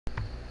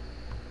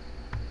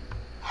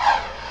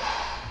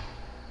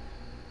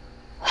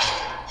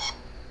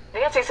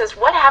Nancy says,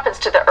 what happens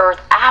to the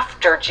earth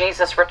after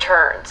Jesus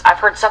returns? I've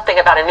heard something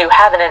about a new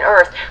heaven and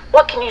earth.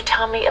 What can you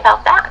tell me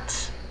about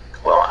that?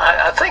 Well,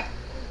 I think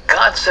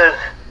God said,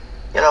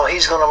 you know,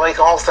 he's going to make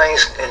all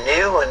things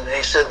new, and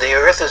he said the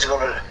earth is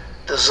going to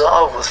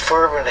dissolve with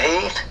fervent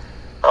heat,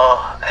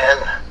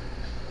 and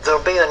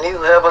there'll be a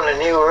new heaven, a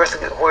new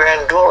earth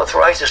wherein dwelleth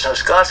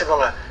righteousness. God's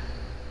going to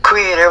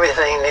create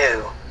everything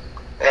new,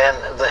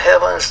 and the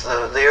heavens,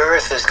 the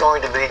earth is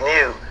going to be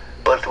new.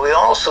 But we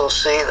also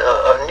see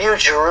a new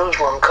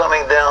Jerusalem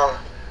coming down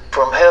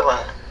from heaven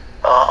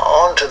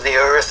onto the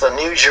earth, a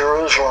new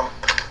Jerusalem.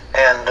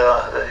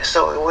 And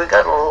so we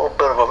got a little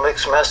bit of a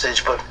mixed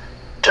message, but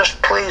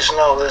just please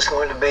know there's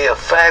going to be a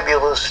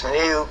fabulous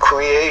new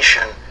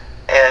creation.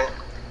 And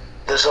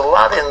there's a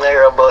lot in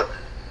there about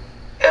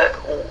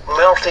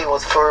melting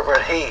with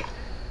fervent heat.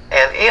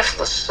 And if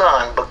the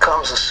sun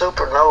becomes a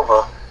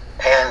supernova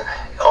and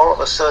all of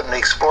a sudden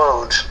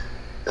explodes,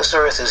 this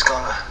earth is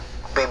going to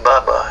be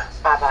bye-bye.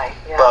 Bye-bye.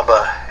 Yeah.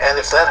 Bye-bye. And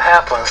if that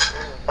happens,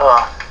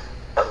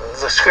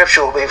 the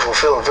scripture will be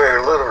fulfilled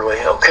very literally,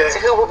 okay? So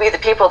who will be the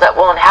people that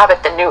will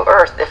inhabit the new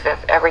earth if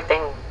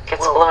everything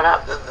gets blown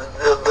up?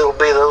 There'll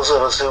be those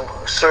of us who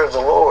serve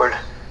the Lord,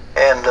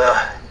 and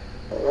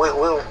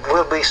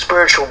we'll be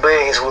spiritual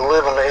beings. We'll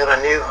live in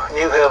a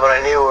new heaven,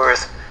 a new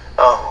earth.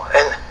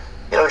 And,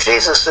 you know,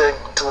 Jesus said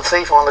to the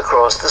thief on the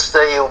cross, this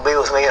day you'll be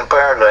with me in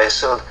paradise.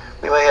 So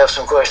we may have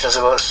some questions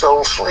about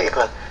soul sleep,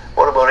 and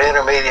what about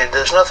intermediate?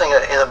 There's nothing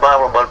in the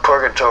Bible about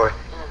purgatory.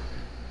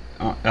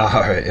 All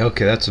right,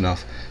 okay, that's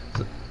enough.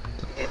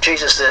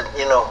 Jesus said,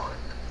 you know,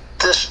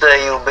 this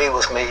day you'll be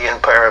with me in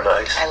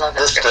paradise. I love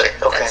that this scripture.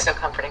 day. Okay. That's so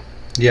comforting.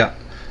 Yeah.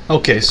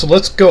 Okay, so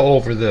let's go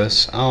over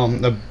this.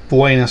 The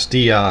Buenos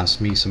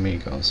dias, mis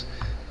amigos.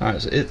 All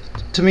right,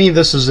 to me,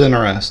 this is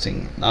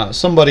interesting.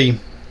 Somebody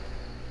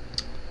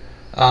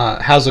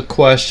has a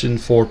question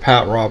for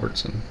Pat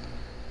Robertson.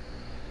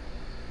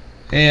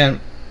 And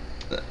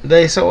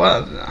they said,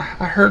 well,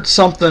 I heard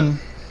something,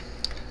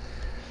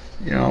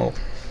 you know,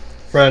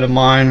 a friend of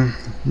mine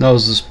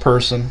knows this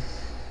person,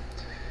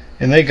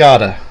 and they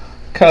got a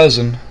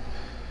cousin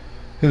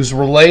who's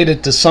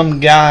related to some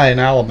guy in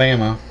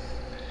Alabama,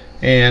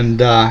 and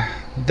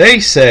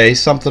they say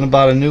something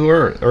about a new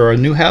earth or a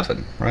new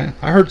heaven, right?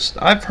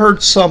 I've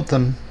heard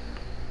something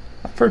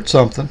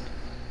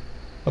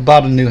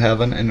about a new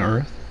heaven and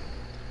earth.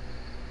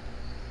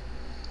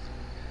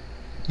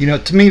 You know,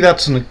 to me,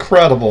 that's an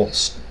incredible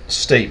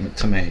statement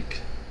to make.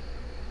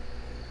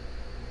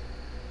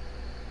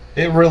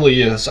 It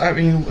really is. I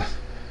mean,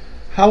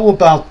 how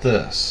about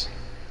this?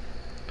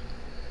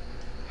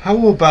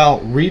 How about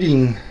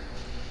reading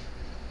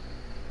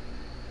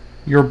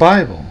your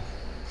Bible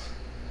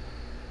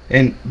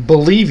and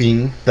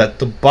believing that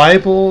the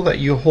Bible that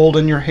you hold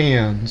in your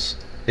hands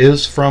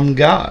is from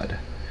God,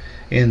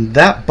 and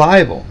that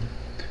Bible,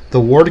 the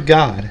Word of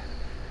God,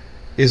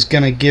 is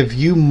going to give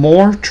you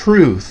more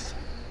truth,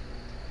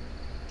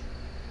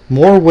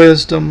 more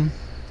wisdom,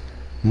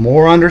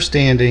 more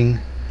understanding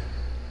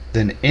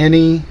than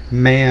any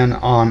man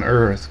on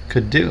earth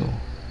could do.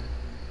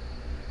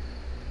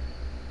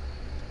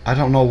 I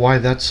don't know why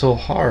that's so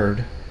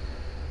hard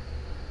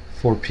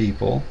for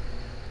people.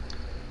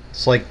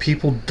 It's like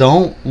people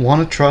don't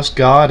want to trust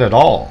God at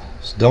all.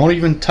 So don't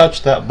even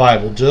touch that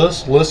Bible.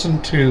 Just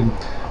listen to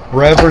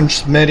Reverend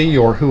Smitty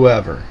or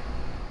whoever.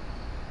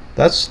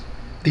 That's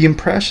the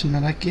impression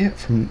that I get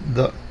from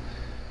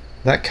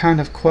that kind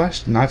of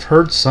question. I've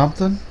heard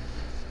something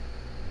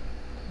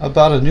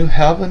about a new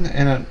heaven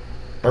and an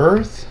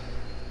earth.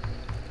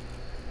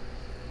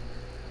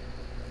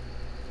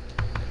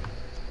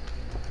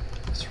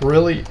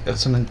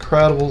 It's an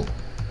incredible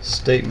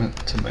statement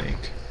to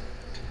make.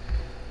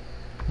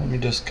 Let me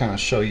just kind of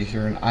show you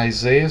here in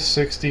Isaiah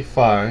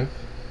 65,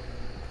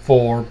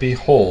 for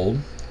behold,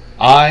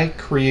 I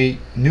create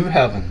new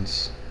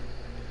heavens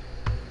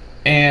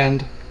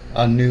and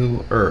a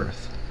new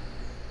earth.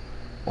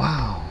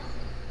 Wow.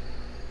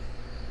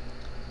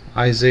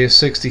 Isaiah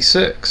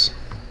 66,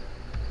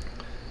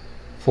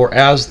 for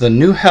as the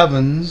new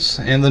heavens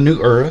and the new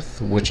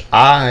earth which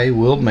I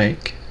will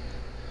make.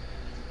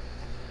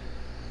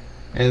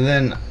 And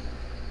then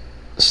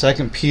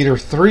 2 Peter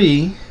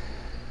 3,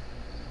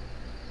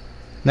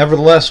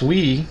 nevertheless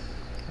we,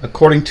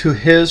 according to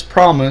his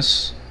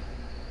promise,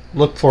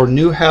 look for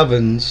new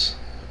heavens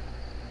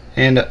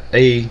and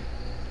a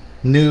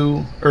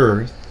new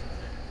earth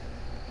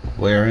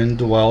wherein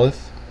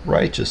dwelleth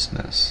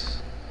righteousness.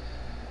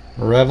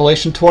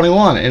 Revelation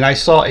 21, and I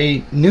saw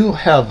a new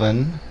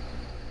heaven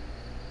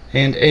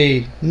and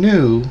a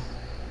new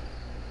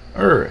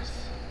earth.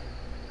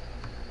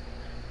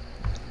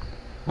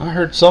 I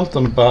heard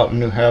something about a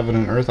new heaven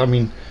and earth. I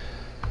mean,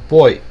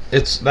 boy,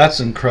 that's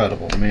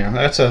incredible, man.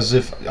 That's as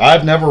if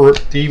I've never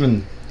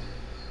even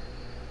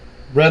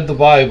read the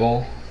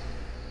Bible.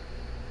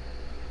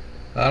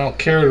 I don't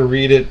care to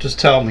read it. Just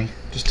tell me.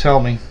 Just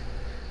tell me.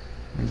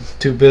 I'm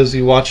too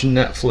busy watching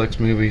Netflix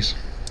movies.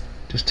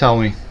 Just tell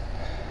me.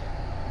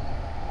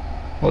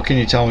 What can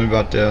you tell me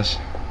about this?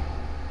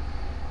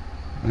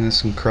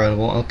 That's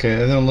incredible.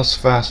 Okay, and then let's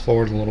fast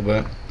forward a little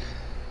bit.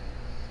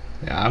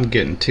 Yeah, I'm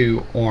getting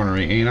too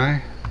ornery, ain't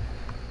I?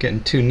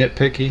 Getting too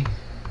nitpicky.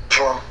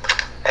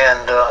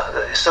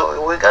 And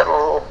so we got a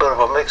little bit of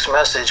a mixed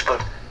message,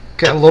 but...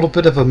 Got a little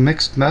bit of a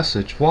mixed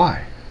message.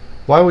 Why?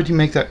 Why would you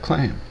make that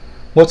claim?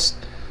 What's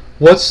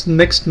the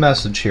mixed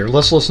message here?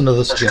 Let's listen to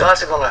this again.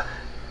 God's going to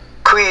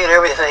create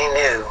everything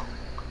new.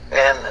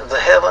 And the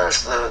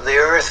heavens, the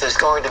earth is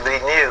going to be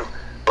new.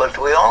 But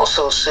we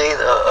also see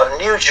a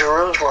new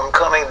Jerusalem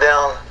coming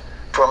down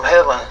from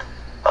heaven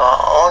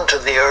onto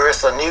the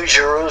earth, a new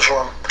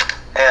Jerusalem.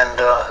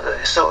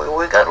 And so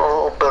we got a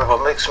little bit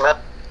of a mixed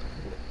message.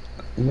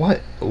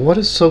 What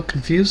is so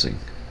confusing?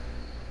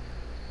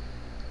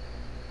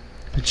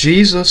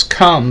 Jesus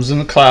comes in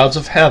the clouds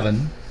of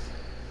heaven,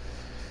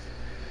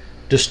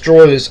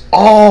 destroys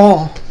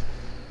all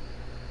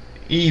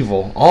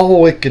evil,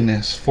 all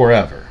wickedness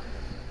forever.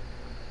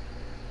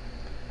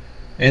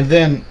 And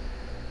then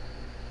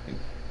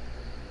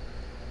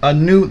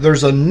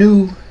there's a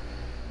new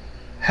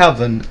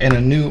heaven and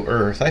a new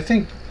earth. I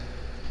think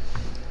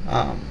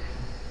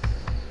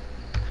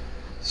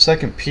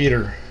 2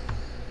 Peter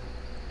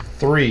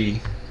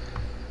 3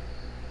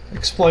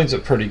 explains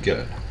it pretty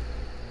good.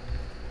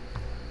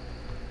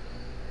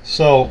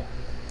 So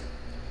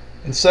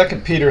in 2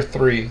 Peter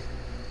 3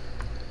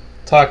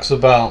 talks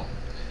about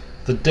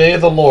the day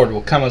of the Lord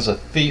will come as a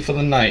thief of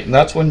the night, and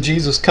that's when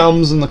Jesus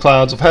comes in the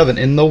clouds of heaven,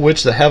 in the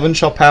which the heavens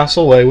shall pass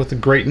away with a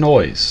great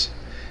noise,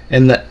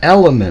 and the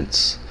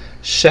elements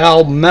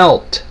shall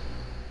melt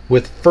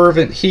with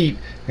fervent heat,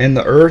 and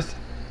the earth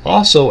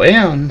also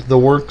and the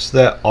works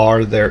that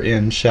are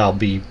therein shall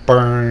be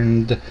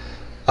burned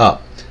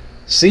up.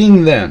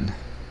 Seeing then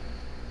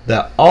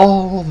that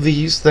all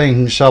these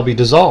things shall be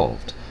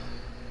dissolved,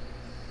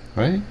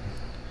 right?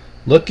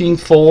 Looking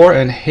for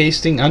and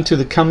hasting unto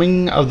the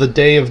coming of the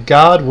day of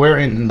God,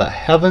 wherein the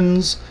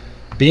heavens,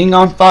 being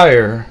on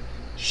fire,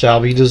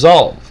 shall be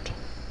dissolved,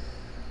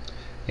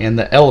 and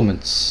the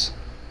elements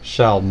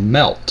shall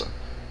melt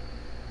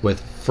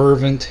with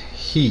fervent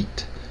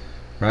heat.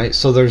 Right?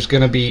 So there's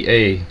going to be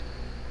a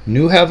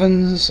new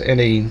heavens and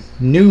a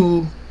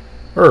new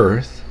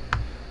earth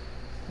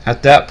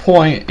at that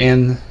point.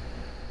 In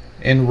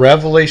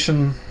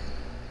Revelation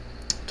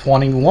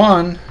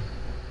 21,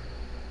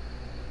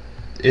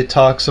 it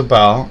talks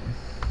about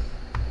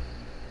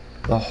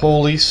the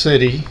holy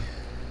city,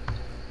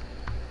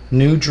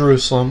 New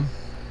Jerusalem,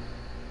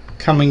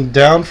 coming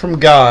down from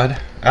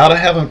God out of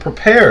heaven,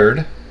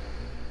 prepared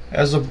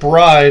as a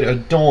bride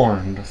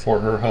adorned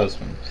for her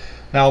husband.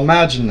 Now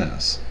imagine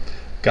this.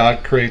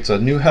 God creates a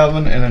new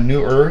heaven and a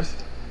new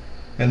earth,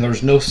 and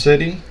there's no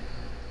city,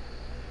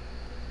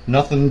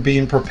 nothing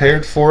being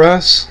prepared for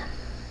us.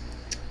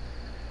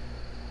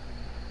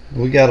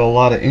 We got a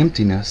lot of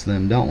emptiness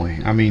then, don't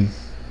we? I mean,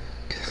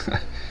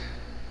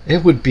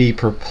 it would be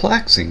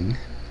perplexing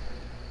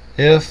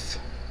if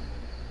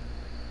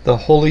the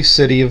holy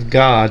city of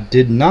God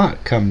did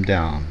not come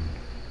down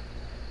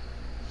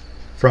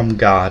from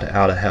God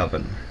out of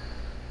heaven.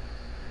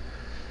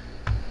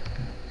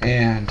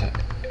 And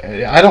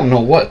I don't know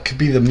what could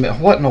be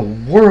what in the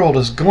world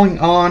is going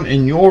on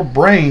in your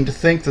brain to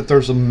think that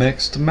there's a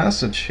mixed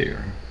message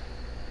here.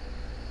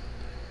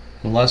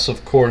 Unless,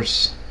 of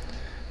course,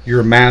 you're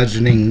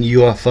imagining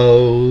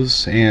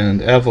UFOs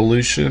and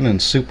evolution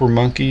and super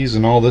monkeys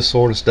and all this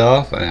sort of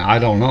stuff. I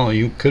don't know.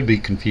 You could be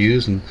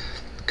confused, and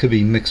it could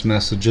be mixed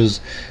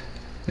messages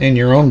in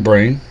your own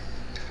brain.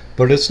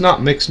 But it's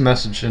not mixed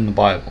message in the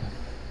Bible.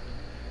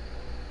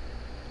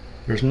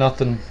 There's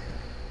nothing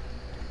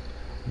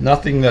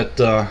that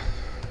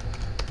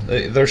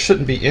there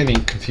shouldn't be any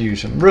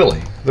confusion.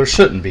 Really, there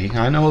shouldn't be.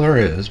 I know there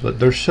is, but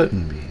there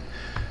shouldn't be.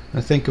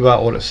 I think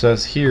about what it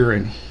says here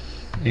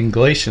in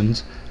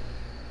Galatians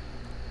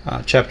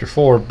chapter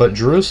 4. But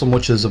Jerusalem,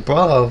 which is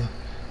above,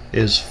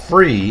 is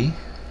free,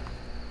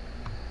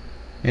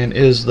 and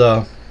is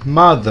the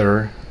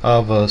mother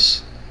of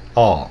us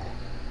all.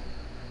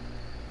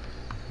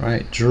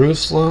 Right?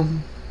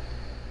 Jerusalem,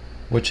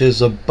 which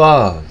is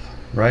above.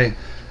 Right?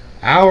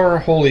 Our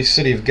holy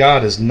city of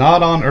God is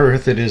not on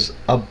earth, it is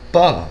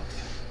above.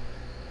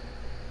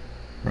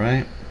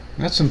 Right?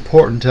 That's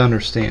important to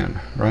understand,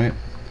 right?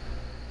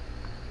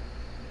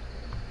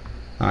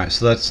 Alright,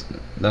 so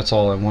that's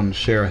all I wanted to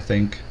share, I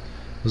think.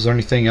 Was there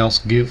anything else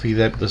goofy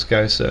that this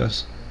guy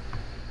says?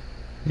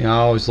 You know, I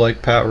always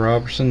like Pat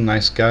Robertson,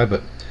 nice guy,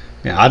 but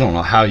yeah, I don't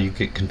know how you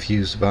get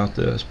confused about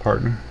this,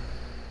 partner.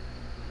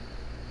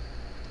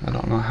 I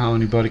don't know how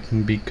anybody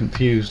can be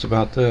confused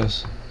about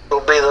this. Will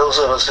be those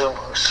of us who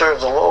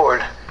serve the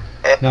Lord.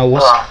 And, now,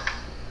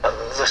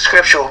 the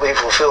scripture will be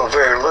fulfilled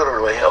very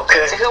literally,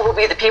 okay? So who will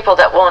be the people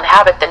that will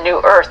inhabit the new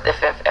earth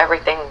if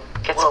everything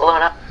gets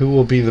blown up? Who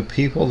will be the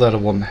people that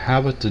will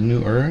inhabit the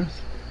new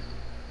earth?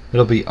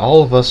 It'll be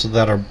all of us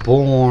that are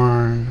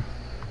born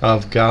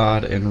of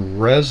God and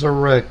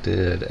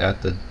resurrected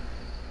at the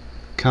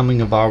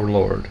coming of our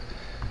Lord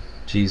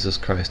Jesus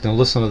Christ. Now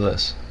listen to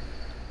this.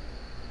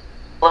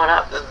 Blown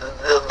up.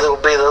 There'll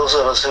be those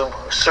of us who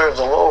serve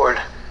the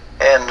Lord,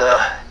 and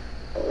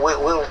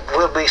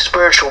we'll be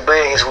spiritual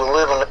beings. We'll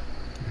live in.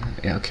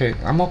 Yeah, okay.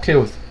 I'm okay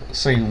with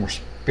saying we're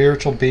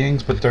spiritual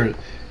beings, but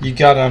you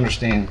got to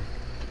understand.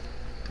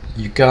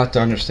 You got to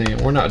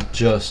understand. We're not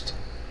just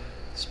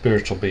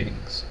spiritual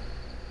beings.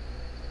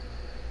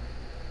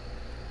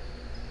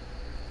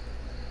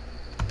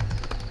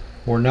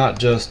 We're not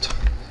just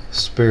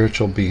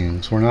spiritual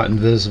beings. We're not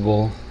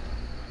invisible,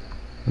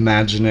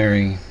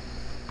 imaginary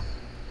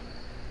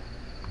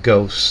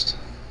ghosts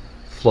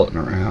floating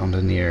around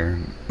in the air.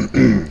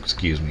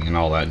 Excuse me, and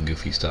all that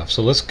goofy stuff.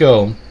 So let's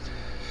go.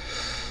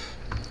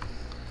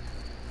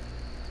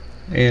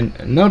 And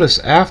notice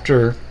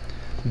after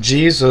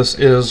Jesus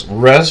is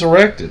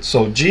resurrected.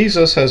 So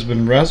Jesus has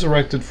been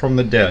resurrected from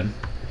the dead.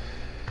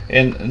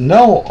 And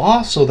know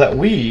also that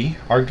we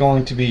are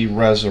going to be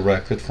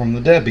resurrected from the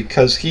dead,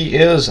 because he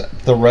is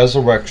the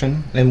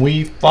resurrection and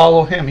we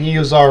follow him. He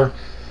is our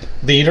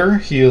leader.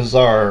 He is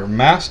our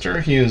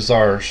master. He is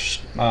our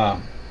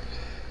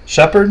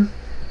shepherd.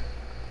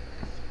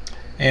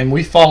 And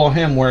we follow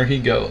him where he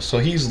goes. So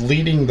he's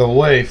leading the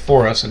way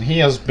for us, and he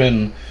has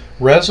been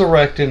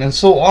resurrected. And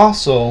so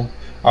also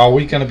are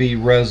we going to be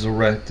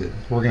resurrected.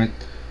 We're going to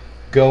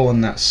go in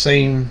that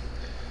same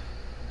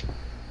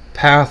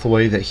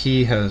pathway that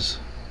he has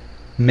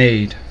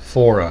made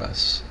for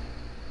us.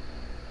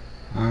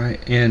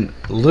 Alright, in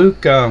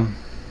Luke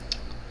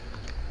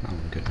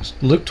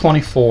Luke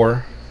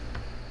 24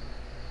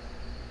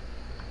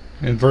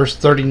 in verse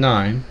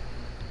 39,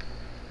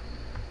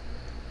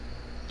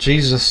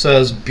 Jesus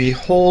says,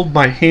 "Behold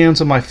my hands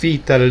and my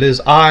feet, that it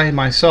is I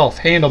myself.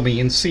 Handle me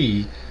and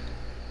see.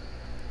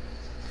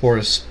 For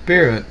a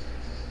spirit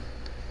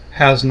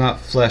has not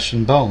flesh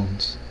and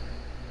bones,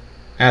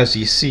 as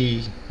ye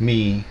see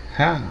me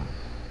have."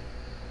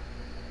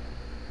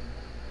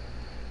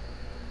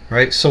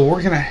 Right? So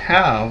we're going to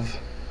have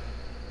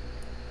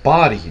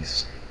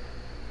bodies.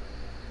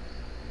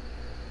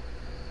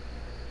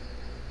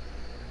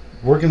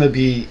 We're going to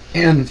be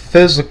in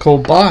physical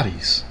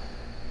bodies.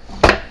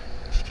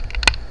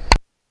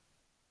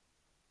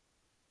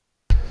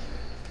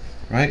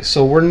 Right?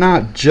 So we're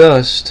not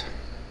just...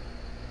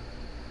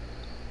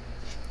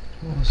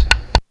 What was it?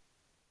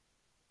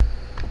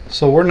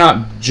 So we're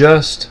not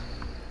just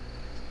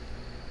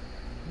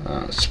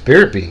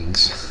spirit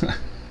beings.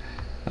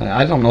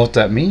 I don't know what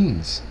that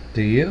means.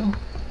 Do you?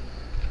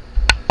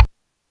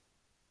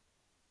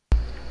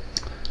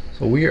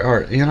 So we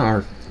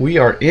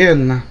are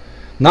in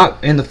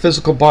not in the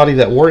physical body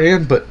that we're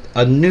in, but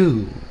a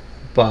new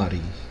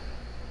body.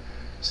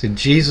 See,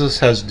 Jesus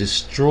has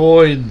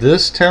destroyed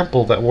this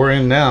temple that we're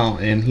in now,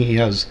 and he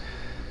has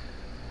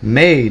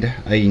made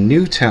a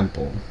new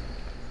temple.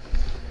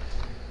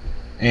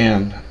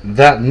 And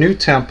that new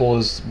temple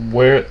is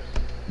where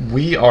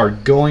we are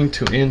going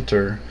to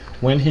enter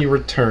when he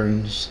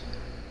returns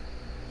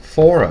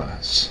for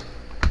us.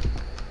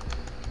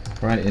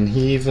 Right? And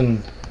he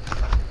even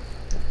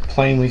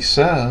plainly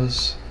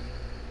says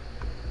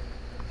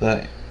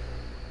that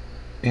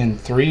in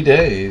 3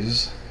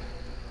 days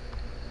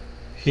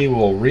he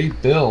will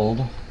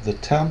rebuild the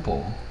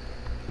temple.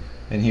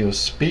 And he was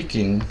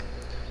speaking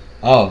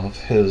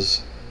of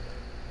his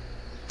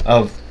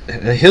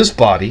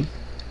body,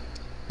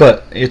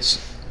 but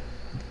it's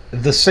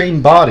the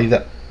same body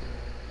that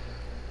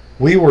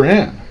we were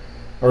in,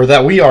 or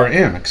that we are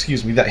in,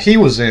 excuse me, that he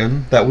was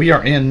in, that we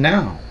are in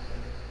now.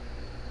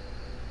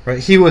 Right?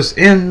 He was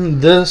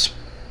in this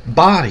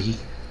body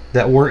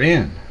that we're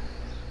in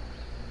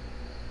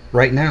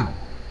right now,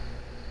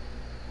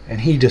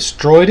 and he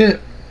destroyed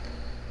it.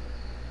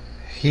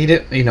 He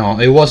didn't,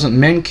 it wasn't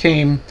men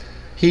came.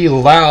 He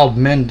allowed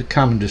men to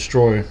come and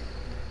destroy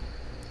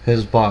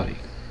his body.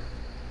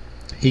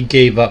 He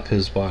gave up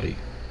his body.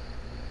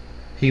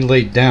 He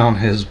laid down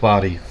his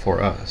body for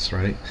us,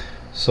 right?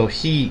 So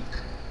he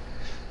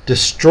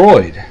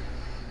destroyed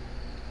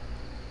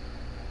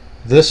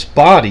this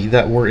body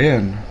that we're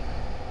in.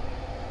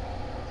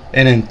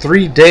 And in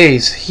 3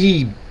 days,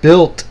 he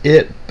built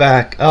it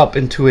back up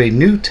into a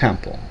new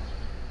temple,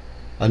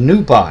 a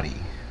new body.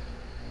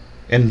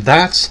 And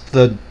that's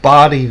the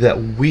body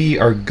that we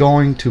are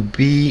going to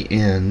be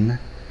in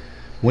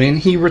when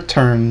he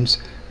returns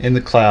in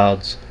the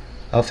clouds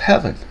of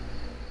heaven.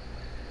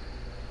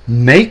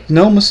 Make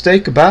no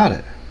mistake about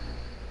it.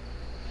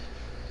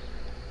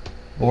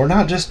 We're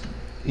not just,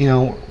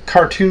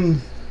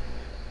 cartoon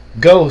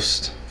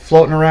ghosts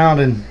floating around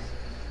in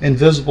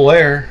invisible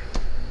air.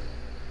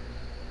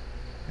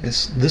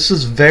 This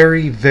is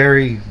very,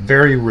 very,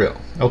 very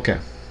real. Okay.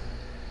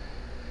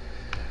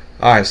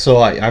 Alright, so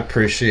I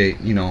appreciate,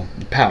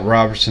 Pat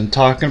Robertson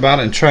talking about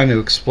it and trying to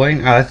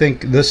explain. I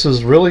think this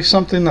is really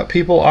something that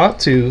people ought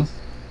to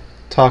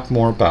talk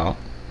more about.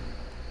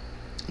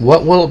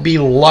 What will it be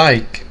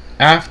like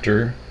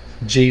after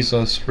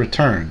Jesus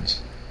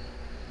returns?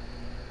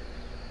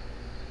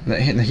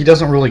 He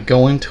doesn't really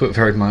go into it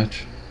very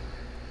much.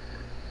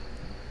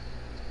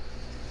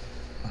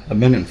 1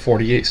 minute and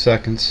 48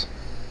 seconds.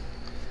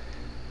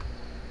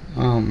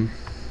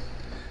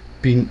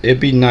 It'd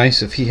be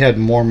nice if he had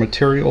more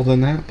material than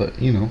that, but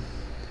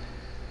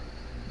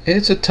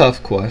It's a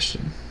tough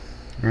question,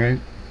 right?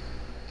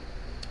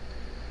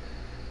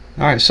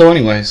 Alright, so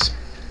anyways,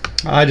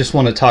 I just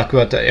want to talk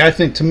about that. I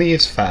think, to me,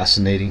 it's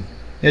fascinating.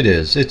 It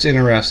is. It's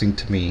interesting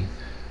to me.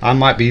 I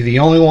might be the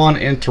only one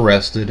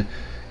interested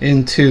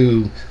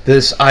into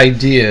this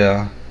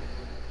idea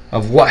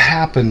of what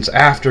happens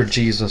after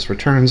Jesus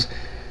returns.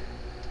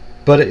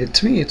 But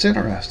to me, it's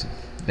interesting.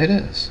 It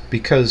is.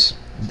 Because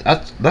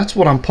that's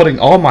what I'm putting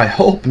all my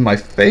hope and my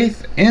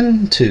faith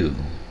into.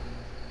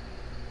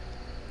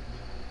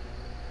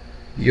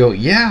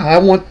 Yeah, I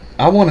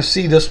want to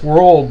see this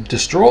world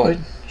destroyed,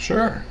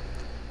 sure.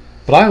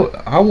 But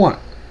I want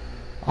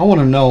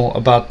to know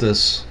about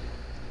this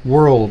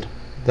world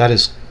that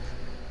is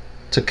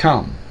to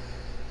come,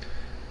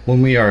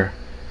 when we are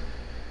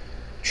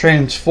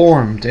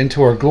transformed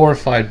into our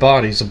glorified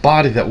bodies, a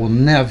body that will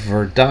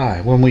never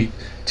die, when we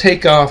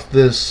take off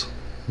this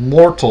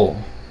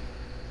mortal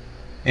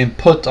and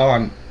put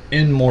on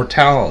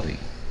immortality,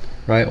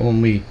 right?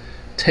 When we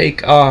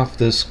take off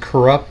this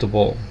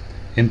corruptible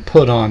and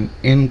put on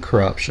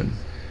incorruption,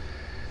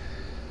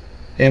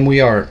 and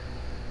we are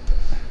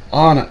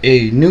on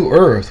a new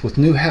earth with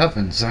new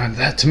heavens. And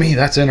that, to me,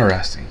 that's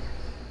interesting.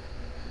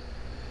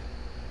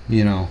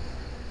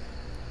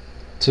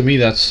 To me,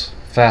 that's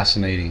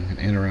fascinating and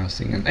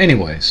interesting. And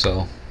anyway,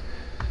 so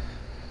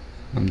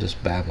I'm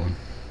just babbling.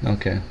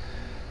 Okay.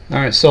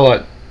 Alright,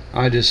 so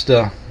I just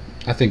I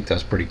think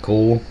that's pretty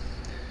cool.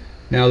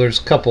 Now there's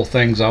a couple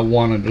things I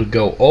wanted to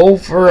go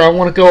over. I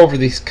want to go over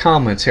these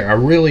comments here. I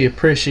really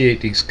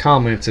appreciate these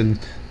comments, and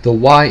the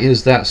Why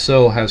Is That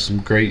So has some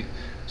great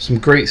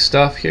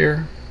stuff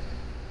here.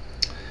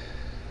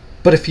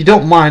 But if you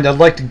don't mind, I'd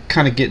like to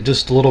kind of get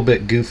just a little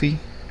bit goofy.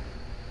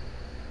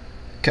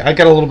 I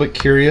got a little bit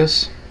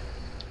curious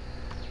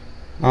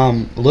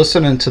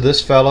listening to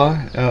this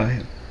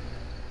fella.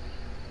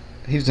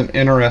 He's an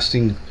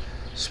interesting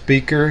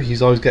speaker.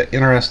 He's always got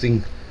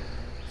interesting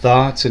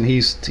thoughts, and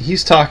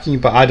he's talking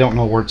about, I don't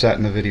know where it's at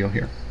in the video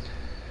here,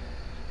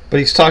 but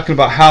he's talking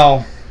about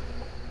how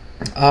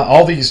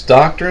all these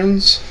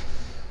doctrines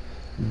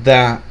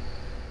that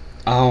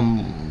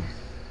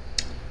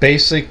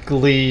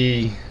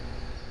basically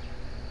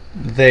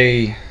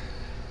they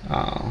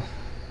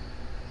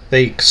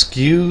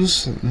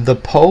excuse the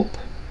Pope,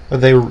 or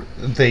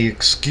they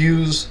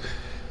excuse,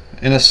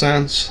 in a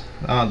sense,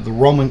 the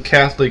Roman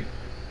Catholic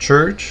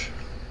Church.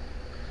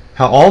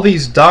 How all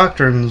these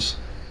doctrines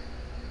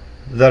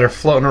that are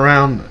floating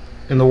around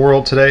in the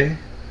world today,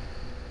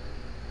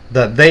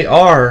 that they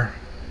are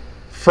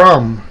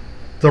from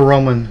the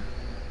Roman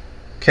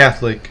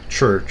Catholic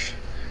Church.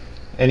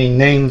 And he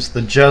names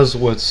the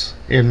Jesuits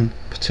in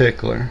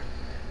particular.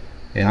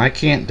 And I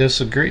can't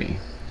disagree.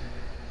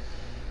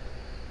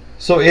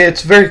 So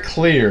it's very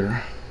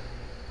clear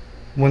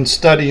when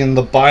studying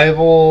the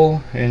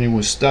Bible, and he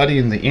was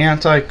studying the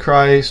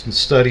Antichrist and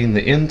studying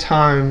the end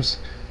times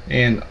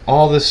and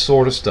all this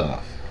sort of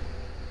stuff,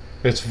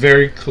 it's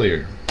very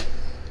clear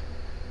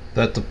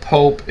that the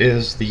Pope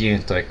is the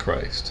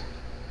Antichrist.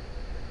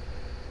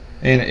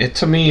 And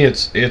to me,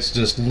 it's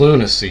just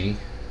lunacy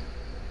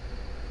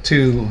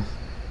to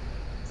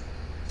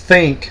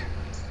think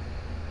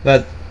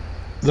that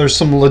there's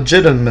some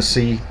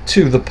legitimacy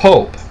to the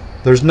Pope.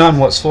 There's none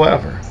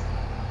whatsoever.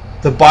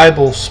 The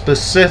Bible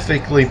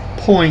specifically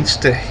points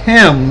to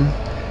him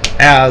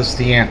as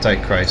the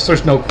Antichrist.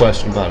 There's no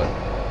question about it.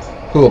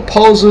 Who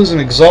opposes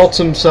and exalts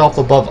himself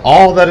above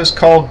all that is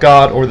called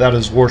God or that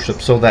is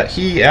worshipped, so that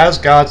he, as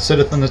God,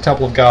 sitteth in the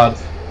temple of God,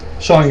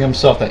 showing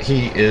himself that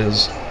he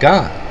is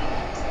God.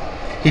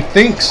 He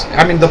thinks,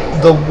 I mean,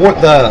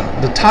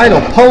 the title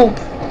Pope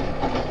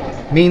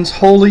means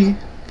Holy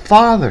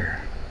Father.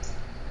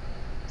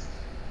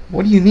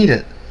 What do you need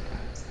it?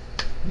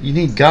 You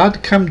need God to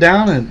come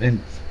down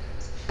and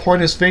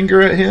point his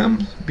finger at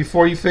him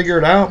before you figure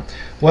it out?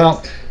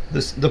 Well,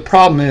 the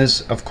problem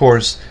is, of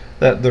course,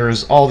 that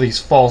there's all these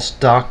false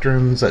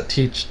doctrines that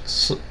teach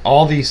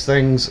all these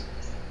things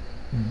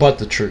but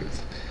the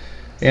truth.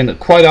 And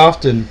quite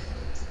often,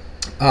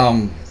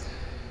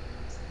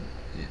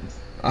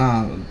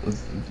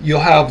 you'll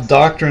have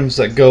doctrines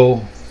that go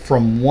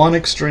from one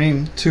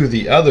extreme to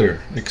the other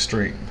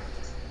extreme.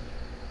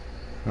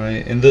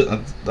 Right? And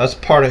that's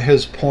part of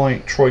his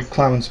point. Troy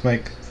Clements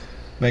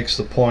makes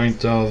the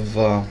point of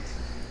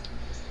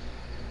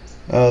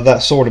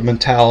that sort of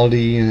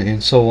mentality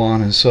and so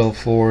on and so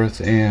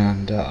forth.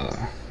 And,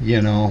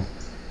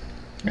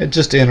 it's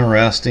just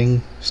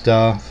interesting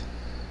stuff.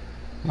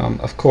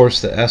 Of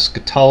course, the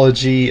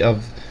eschatology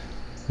of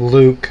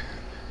Luke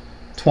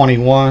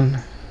 21.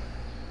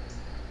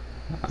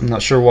 I'm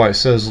not sure why it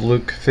says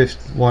Luke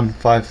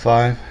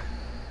 1:55,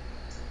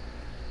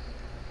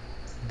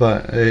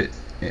 but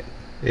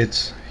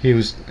he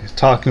was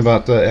talking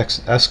about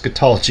the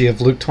eschatology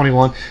of Luke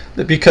 21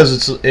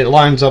 because it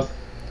lines up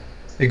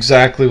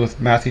exactly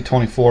with Matthew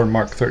 24 and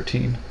Mark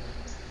 13.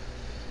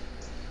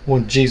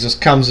 When Jesus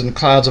comes in the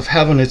clouds of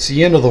heaven, it's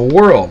the end of the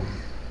world,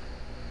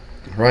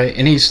 right?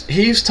 And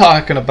he's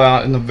talking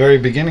about in the very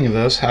beginning of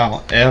this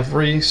how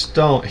every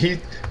stone,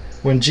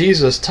 when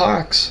Jesus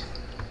talks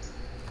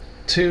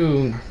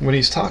to, when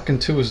he's talking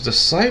to his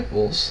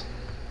disciples,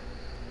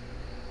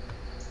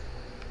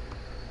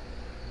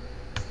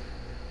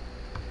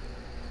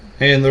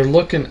 and they're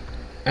looking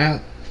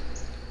at,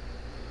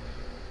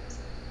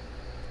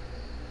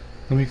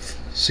 let me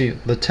see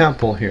the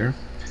temple here,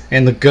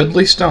 and the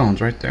goodly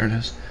stones, right there it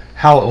is,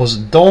 how it was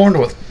adorned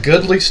with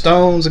goodly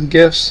stones and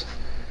gifts.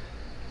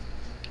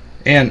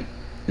 And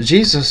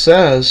Jesus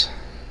says,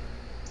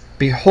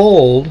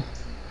 behold,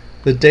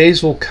 the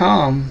days will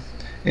come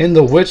in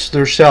the which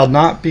there shall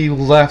not be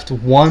left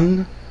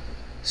one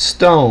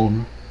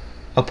stone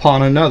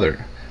upon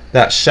another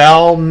that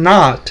shall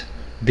not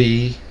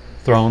be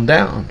thrown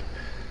down.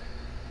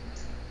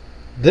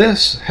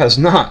 This has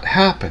not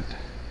happened.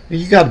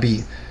 You got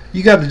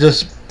to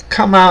just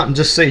come out and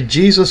just say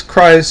Jesus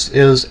Christ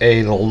is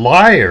a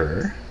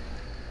liar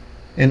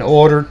in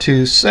order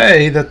to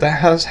say that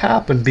that has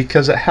happened,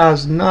 because it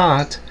has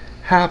not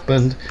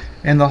happened.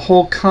 And the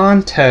whole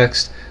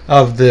context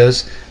of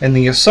this and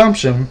the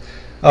assumption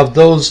of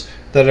those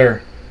that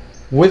are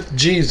with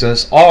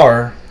Jesus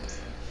are,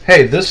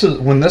 hey, this is,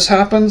 when this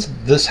happens,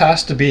 this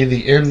has to be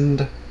the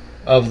end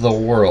of the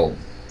world.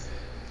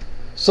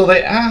 So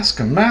they ask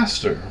him,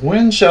 Master,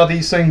 when shall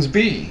these things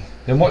be?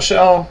 And what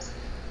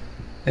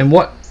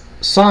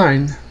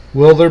sign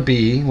will there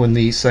be when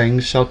these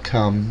things shall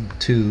come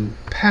to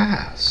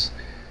pass?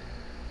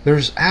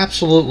 There's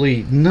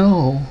absolutely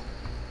no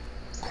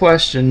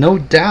question, no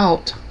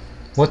doubt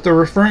what they're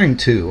referring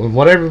to and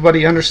what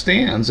everybody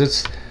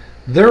understands.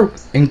 They're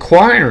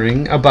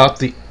inquiring about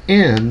the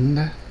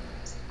end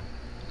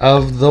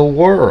of the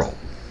world.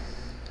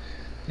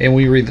 And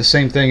we read the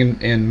same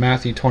thing in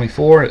Matthew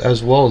 24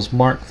 as well as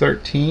Mark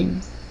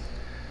 13.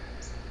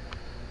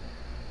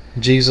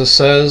 Jesus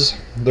says,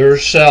 there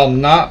shall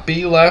not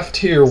be left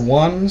here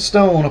one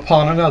stone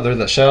upon another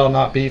that shall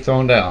not be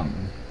thrown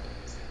down.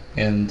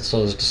 And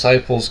so his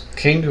disciples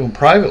came to him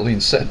privately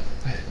and said,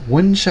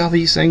 when shall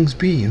these things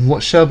be? And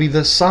what shall be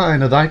the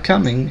sign of thy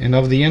coming and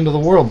of the end of the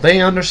world?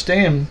 They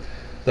understand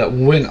that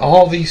when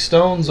all these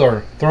stones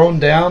are thrown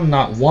down,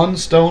 not one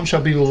stone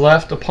shall be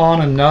left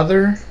upon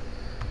another.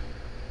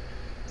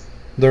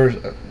 There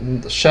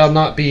shall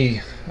not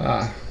be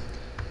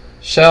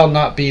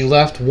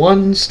left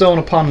one stone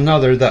upon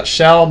another that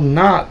shall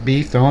not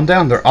be thrown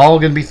down. They're all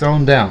going to be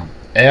thrown down.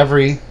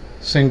 Every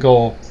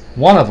single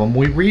one of them.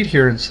 We read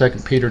here in 2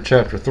 Peter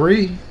chapter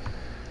 3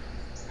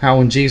 how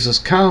when Jesus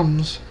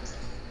comes,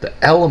 the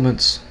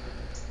elements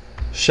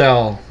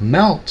shall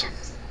melt.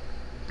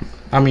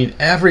 I mean,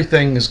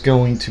 everything is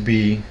going to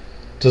be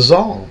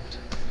dissolved.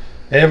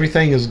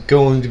 Everything is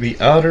going to be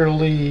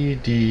utterly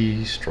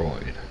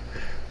destroyed.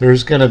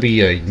 There's going to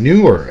be a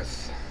new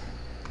earth.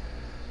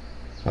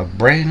 A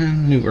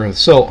brand new earth.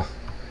 So,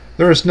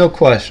 there is no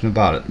question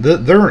about it.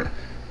 They're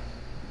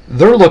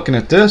looking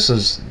at this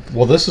as,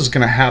 well, this is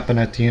going to happen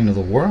at the end of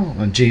the world.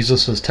 And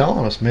Jesus is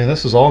telling us, man,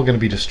 this is all going to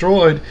be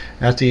destroyed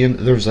at the end.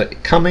 There's a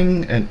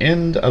coming an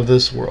end of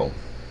this world.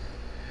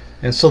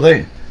 And so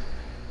they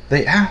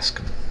ask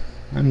him.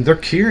 I mean, they're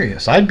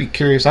curious. I'd be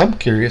curious. I'm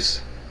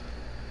curious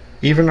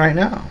even right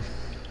now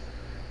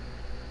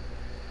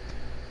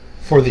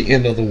for the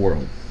end of the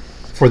world,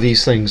 for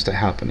these things to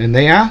happen. And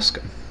they ask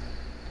him.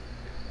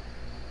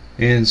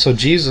 And so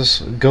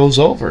Jesus goes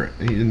over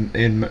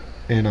in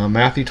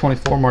Matthew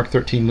 24, Mark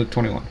 13, Luke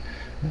 21.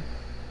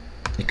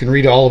 You can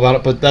read all about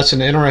it, but that's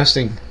an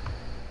interesting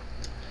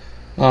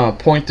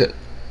point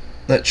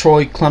that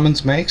Troy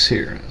Clemens makes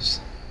here.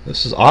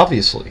 This is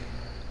obviously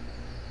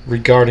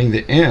regarding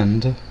the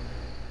end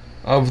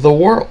of the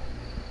world.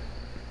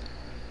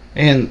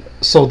 And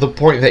so the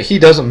point that he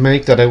doesn't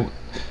make, that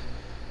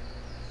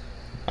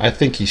I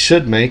think he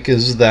should make,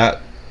 is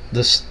that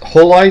this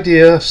whole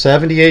idea of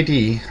 70 AD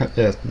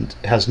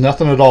has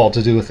nothing at all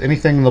to do with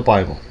anything in the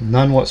Bible.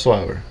 None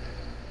whatsoever.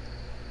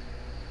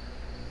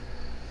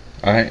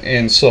 Alright,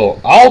 and so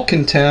I'll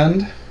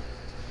contend,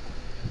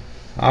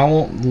 I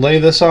won't lay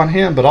this on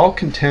him, but I'll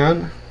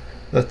contend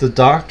that the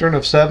doctrine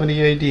of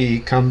 70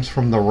 AD comes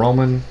from the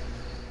Roman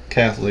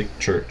Catholic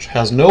Church.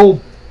 Has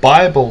no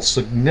Bible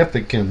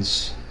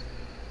significance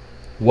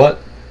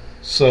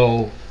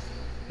whatsoever.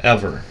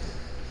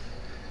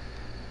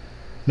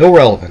 No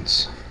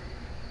relevance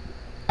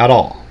at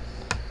all.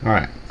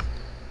 Alright.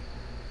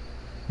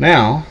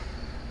 Now,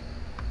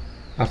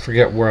 I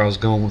forget where I was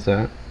going with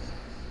that.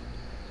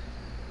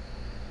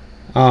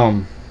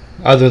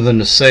 Other than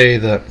to say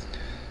that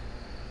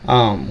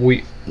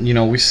we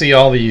see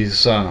all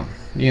these,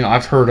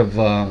 I've heard of,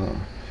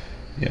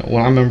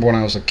 when I remember when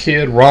I was a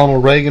kid,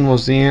 Ronald Reagan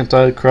was the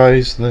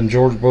Antichrist, then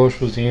George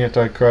Bush was the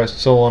Antichrist,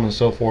 so on and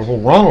so forth. Well,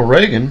 Ronald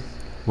Reagan,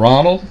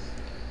 Ronald,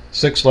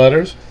 6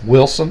 letters,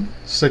 Wilson,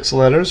 6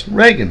 letters,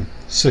 Reagan,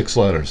 6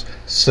 letters,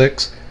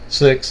 6,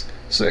 6,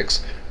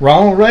 6.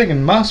 Ronald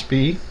Reagan must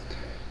be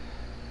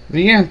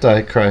the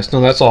Antichrist. No,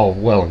 that's all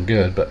well and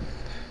good, but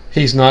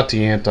he's not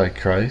the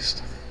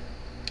Antichrist,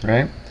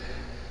 right?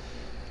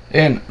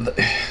 And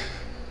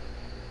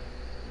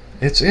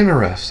it's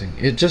interesting.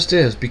 It just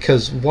is,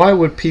 because why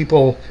would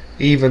people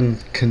even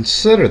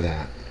consider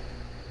that?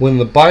 when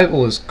the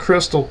Bible is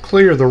crystal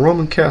clear, the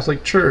Roman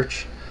Catholic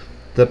Church,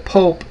 the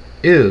Pope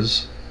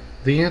is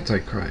the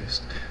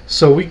Antichrist.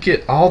 So we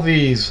get all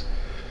these,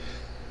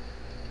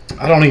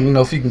 I don't even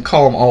know if you can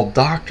call them all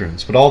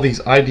doctrines, but all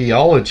these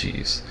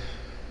ideologies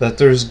that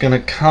there's going to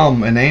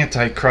come an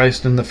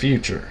Antichrist in the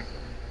future.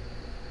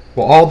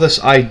 Well, all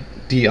this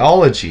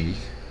ideology,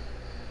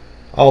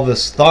 all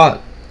this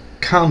thought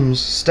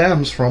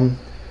stems from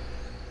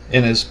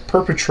and is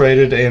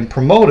perpetrated and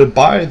promoted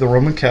by the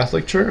Roman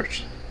Catholic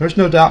Church. There's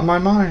no doubt in my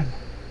mind.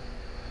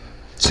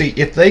 See,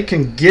 if they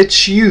can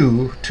get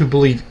you to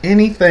believe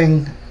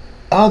anything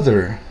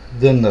other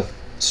than the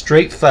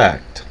straight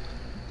fact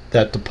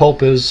that the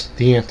Pope is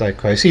the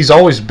Antichrist, he's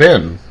always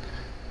been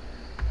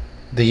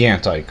the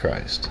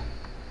Antichrist.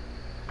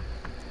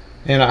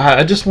 And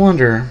I just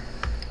wonder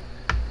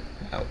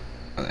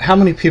how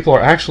many people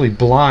are actually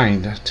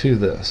blind to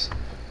this.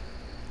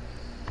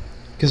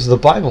 Because the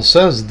Bible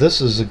says this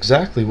is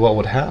exactly what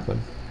would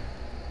happen.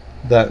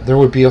 That there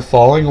would be a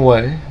falling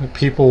away.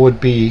 People would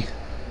be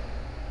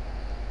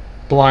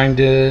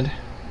blinded.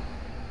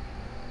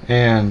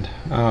 And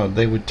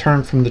they would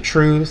turn from the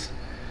truth.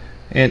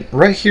 And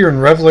right here in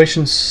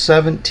Revelation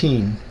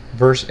 17,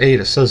 verse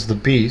 8, it says the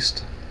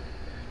beast.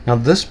 Now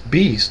this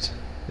beast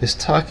is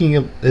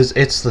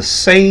it's the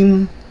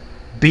same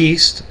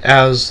beast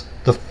as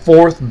the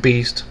fourth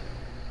beast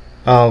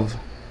of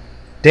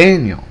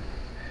Daniel.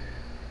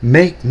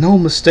 Make no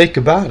mistake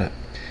about it.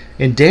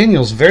 And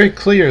Daniel's very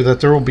clear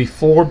that there will be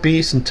 4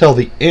 beasts until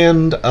the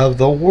end of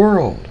the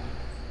world.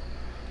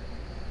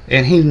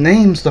 And he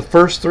names the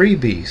first 3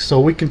 beasts. So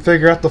we can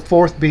figure out the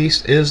 4th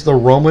beast is the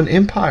Roman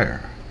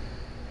Empire.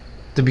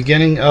 The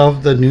beginning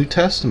of the New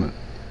Testament.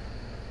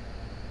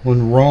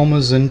 When Rome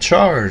is in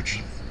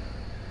charge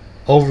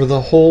over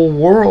the whole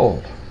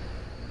world.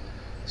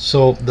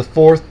 So the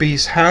 4th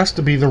beast has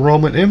to be the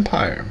Roman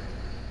Empire.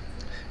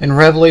 In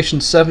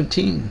Revelation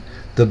 17,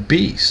 the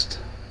beast,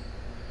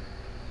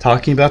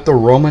 talking about the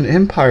Roman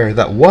Empire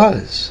that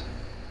was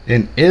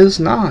and is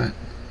not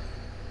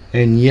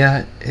and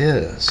yet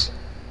is.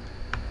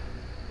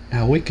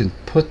 Now we can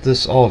put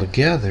this all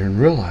together and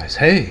realize,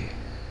 hey,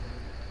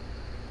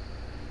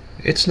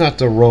 it's not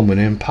the Roman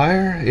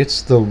Empire,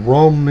 it's the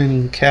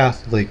Roman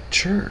Catholic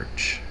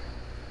Church.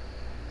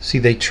 See,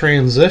 they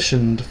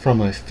transitioned from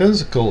a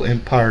physical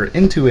empire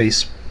into a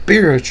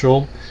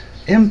spiritual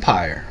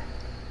empire.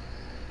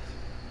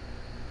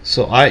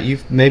 So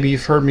maybe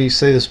you've heard me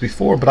say this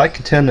before, but I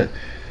contend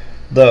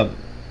that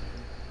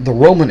the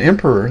Roman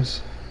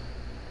emperors,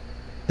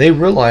 they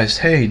realized,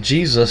 hey,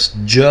 Jesus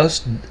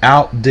just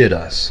outdid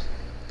us.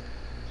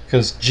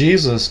 Because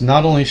Jesus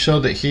not only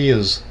showed that he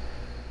is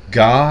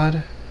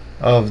God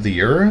of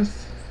the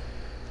earth,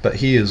 but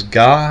he is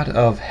God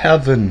of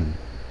heaven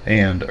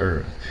and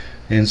earth.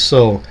 And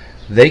so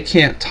they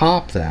can't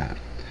top that.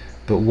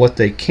 But what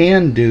they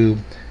can do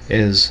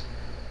is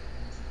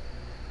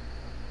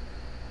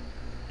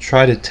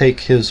try to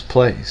take his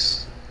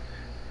place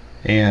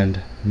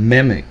and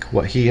mimic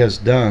what he has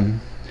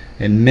done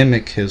and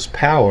mimic his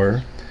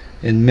power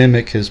and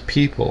mimic his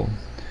people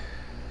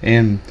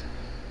and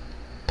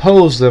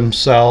pose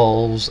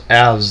themselves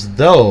as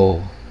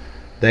though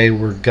they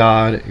were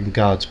God and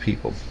God's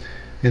people.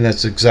 And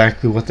that's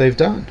exactly what they've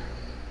done.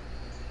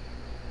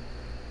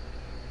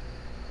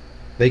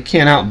 They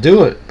can't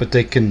outdo it, but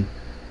they can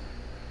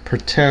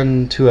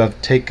pretend to have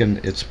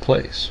taken its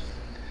place.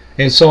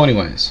 And so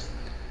anyways,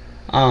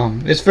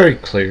 it's very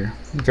clear,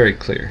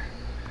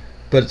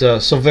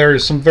 but some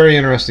very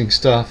interesting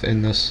stuff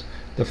in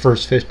the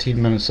first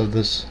 15 minutes of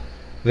this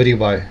video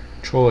by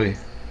Troy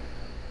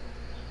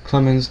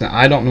Clemens. Now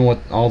I don't know what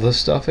all this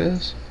stuff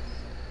is,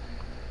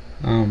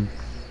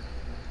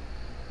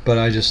 but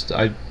I just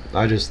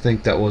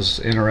think that was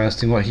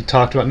interesting what he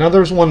talked about. Now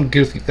there's one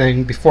goofy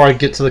thing before I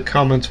get to the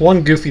comments.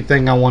 One goofy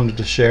thing I wanted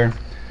to share.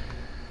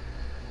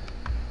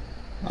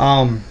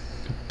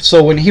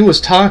 So when he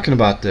was talking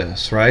about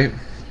this, right?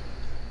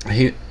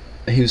 He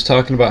was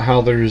talking about how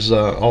there's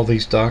all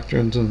these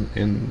doctrines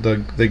and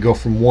they go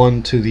from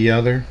one to the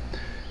other.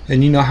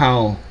 And you know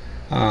how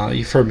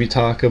you've heard me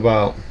talk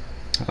about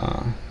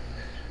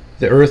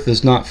the earth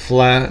is not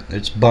flat,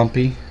 it's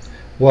bumpy.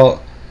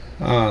 Well,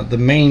 the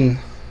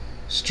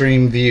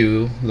mainstream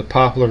view, the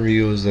popular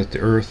view, is that the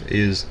earth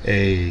is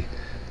a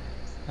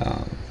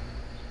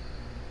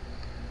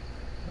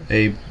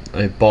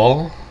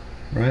ball,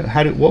 right?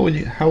 How would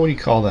you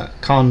call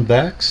that?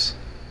 Convex?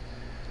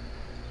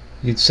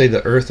 You'd say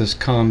the earth is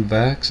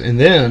convex. And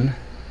then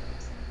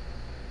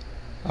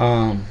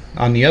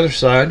on the other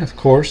side, of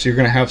course, you're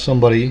going to have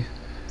somebody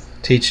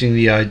teaching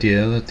the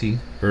idea that the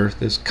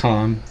earth is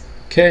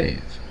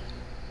concave.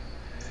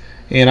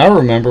 And I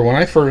remember when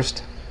I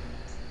first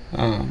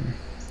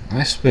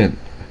I spent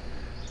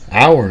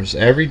hours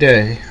every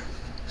day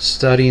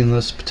studying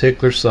this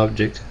particular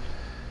subject,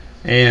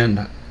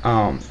 and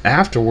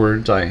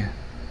afterwards I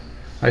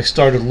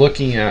started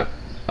looking at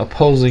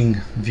opposing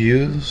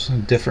views,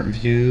 different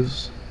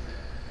views,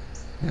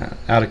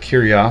 out of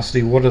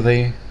curiosity. What are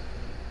they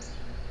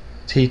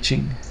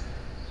teaching?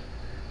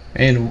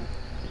 And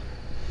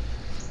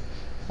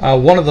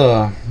One of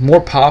the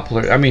more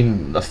popular, I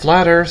mean, the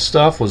flat earth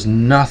stuff was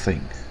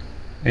nothing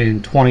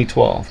in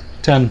 2012,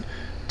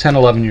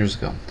 11 years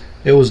ago.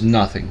 It was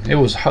nothing. There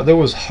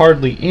was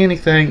hardly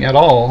anything at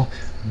all,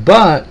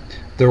 but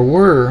there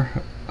were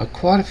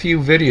quite a few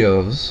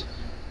videos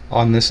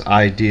on this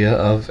idea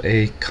of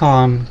a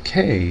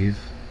concave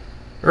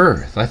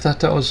earth. I thought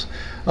that was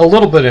a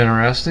little bit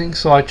interesting,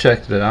 so I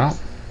checked it out.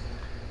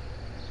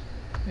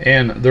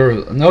 And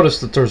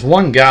noticed that there's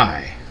one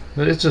guy,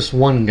 but it's just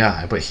one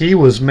guy, but he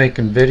was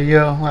making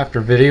video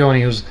after video, and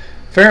he was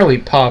fairly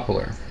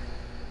popular.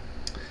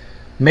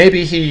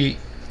 Maybe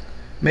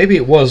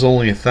it was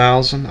only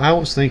 1,000. I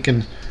was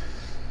thinking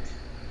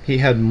he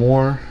had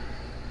more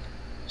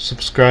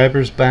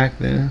subscribers back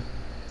then,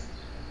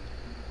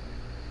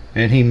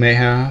 and he may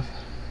have,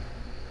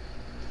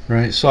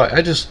 right? So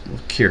I just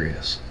was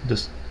curious,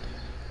 just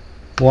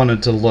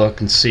wanted to look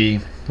and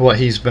see what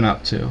he's been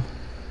up to,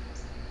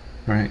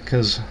 right?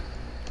 Because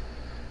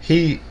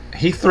he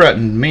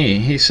threatened me.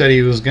 He said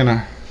he was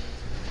gonna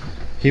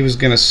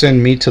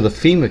send me to the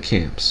FEMA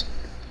camps,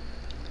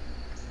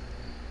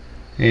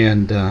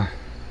 and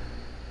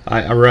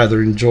I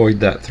rather enjoyed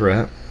that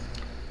threat.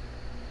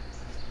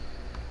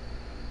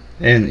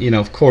 And, you know,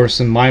 of course,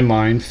 in my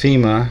mind,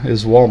 FEMA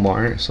is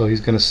Walmart, so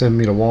he's going to send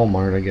me to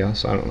Walmart, I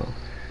guess. I don't know.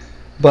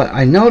 But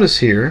I notice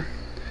here,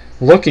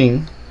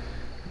 looking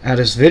at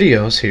his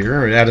videos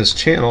here, or at his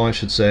channel, I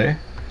should say,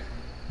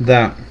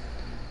 that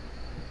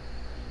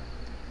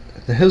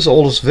his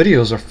oldest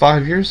videos are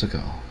 5 years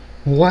ago.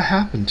 What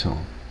happened to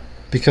him?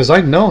 Because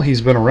I know he's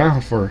been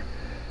around for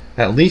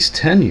at least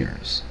 10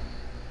 years.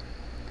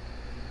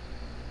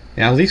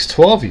 Yeah, at least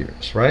 12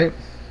 years, right?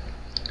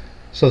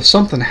 So if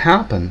something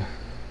happened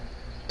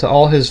to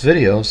all his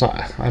videos,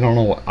 I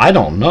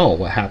don't know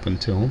what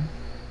happened to him,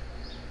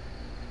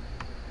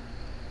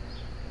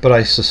 but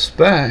I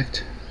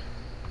suspect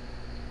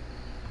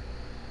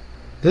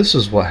this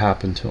is what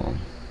happened to him.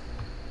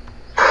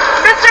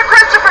 Mr.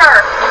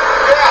 Christopher,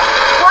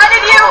 why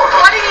did you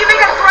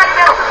make a threat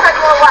against the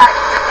federal elect?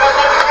 Because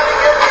I'm trying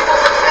to get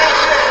people's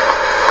attention.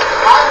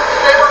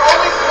 They were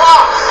only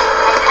flops.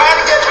 I'm trying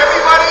to get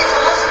everybody to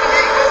listen to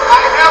me because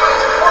I have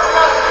an important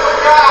message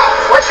from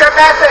God. What's your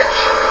message?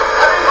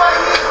 Everybody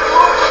needs to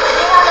move to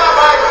Florida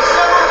by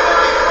December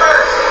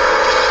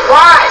 31st.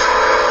 Why?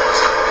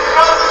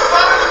 Because the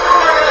sun and the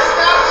moon are going to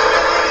stop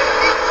spinning and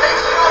heat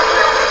takes you over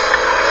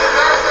the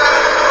dark side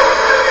of the moon.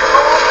 It's going to be a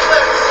total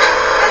eclipse.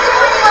 Mr.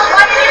 Christopher,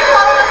 why did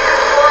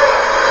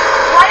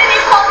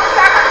you call the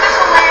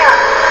sacrificial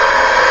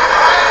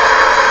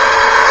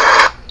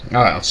lamb?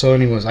 Alright, so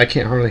anyways, I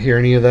can't hardly hear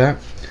any of that.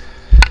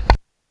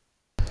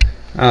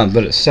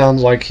 But it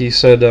sounds like he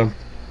said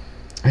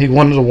he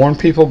wanted to warn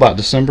people about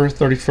December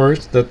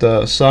 31st that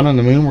the sun and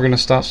the moon were going to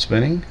stop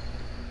spinning.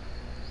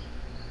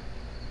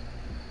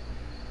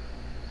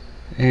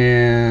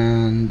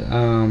 And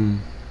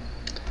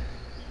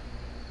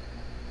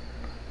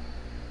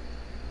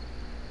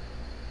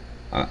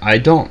I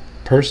don't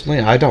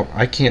personally,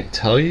 I can't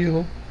tell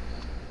you.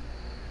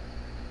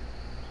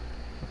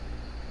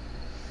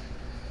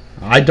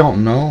 I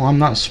don't know. I'm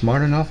not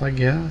smart enough, I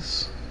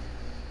guess,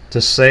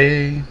 to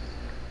say.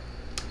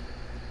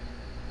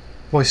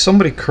 Boy,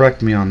 somebody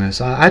correct me on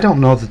this. I don't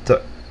know that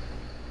the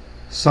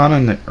sun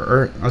and the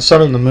earth,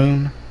 sun and the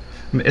moon.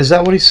 Is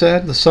that what he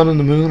said? The sun and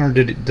the moon, or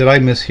did I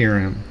mishear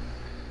him?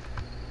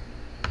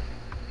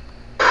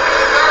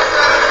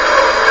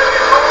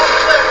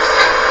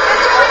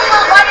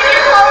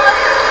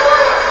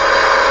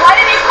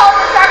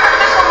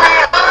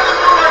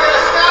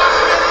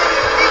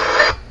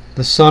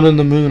 The sun and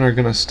the moon are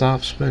going to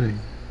stop spinning.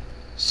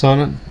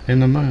 Sun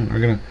and the moon are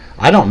going to.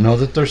 I don't know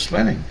that they're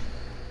spinning.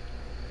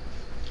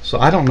 So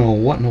I don't know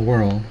what in the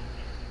world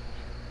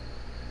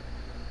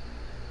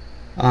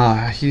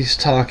he's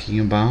talking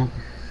about.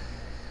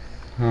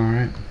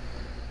 Alright.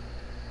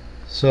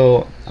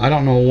 So I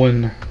don't know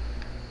when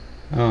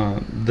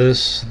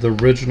the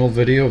original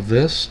video of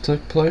this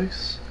took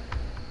place.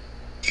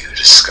 You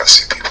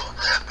disgusting people.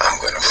 I'm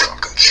going to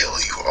fucking kill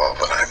you all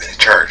when I'm in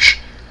charge.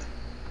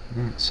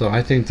 So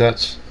I think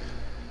that's,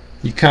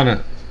 you kind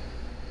of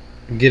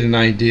get an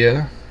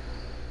idea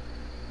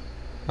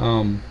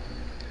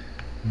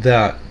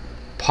that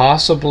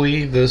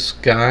possibly this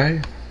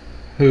guy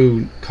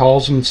who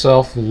calls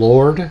himself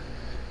Lord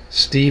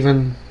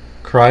Stephen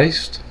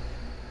Christ,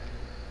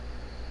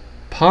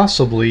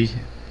 possibly,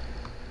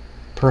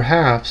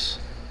 perhaps,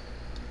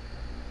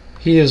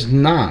 he is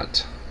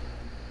not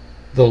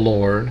the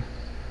Lord,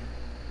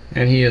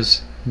 and he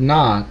is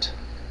not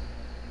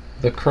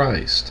the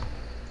Christ.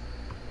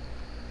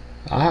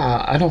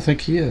 I don't think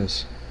he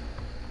is.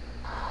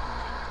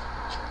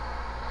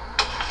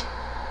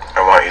 I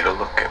want you to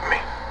look at me.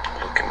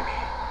 Look at me.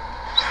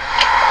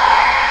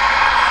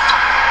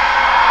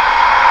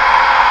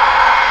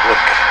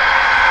 Look.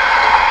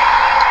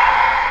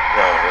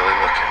 No, really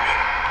look at me.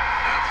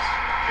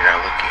 You're not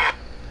looking at me.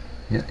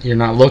 Yeah, you're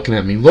not looking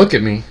at me. Look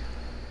at me.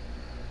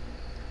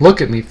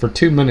 Look at me. For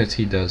 2 minutes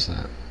he does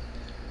that.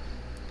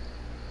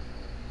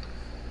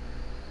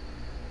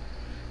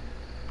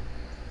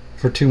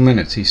 for 2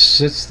 minutes. He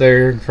sits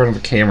there in front of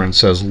the camera and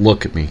says,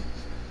 "Look at me."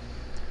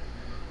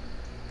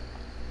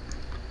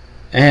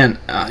 And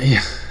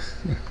yeah.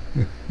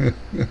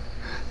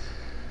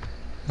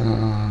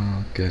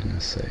 Oh,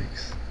 goodness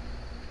sakes.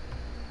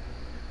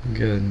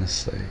 Goodness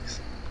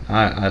sakes.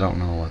 I don't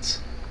know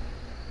what's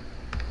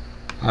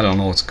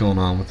going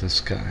on with this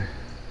guy.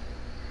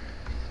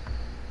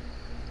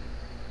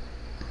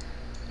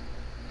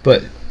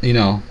 But, you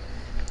know,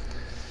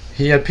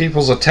 he had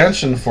people's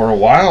attention for a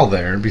while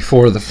there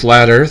before the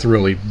flat earth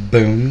really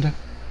boomed.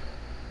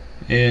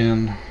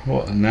 And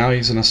well, now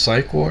he's in a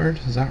psych ward,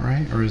 is that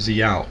right? Or is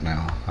he out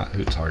now?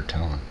 It's hard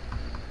telling.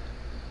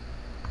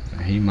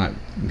 He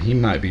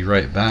might be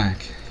right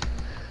back.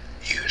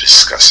 You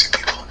disgusting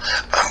people.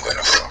 I'm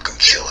gonna fucking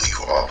kill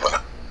you all when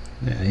I...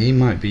 Yeah, he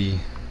might be.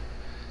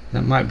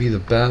 That might be the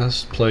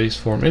best place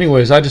for him.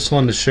 Anyways, I just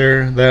wanted to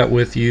share that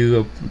with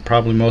you.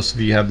 Probably most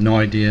of you have no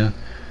idea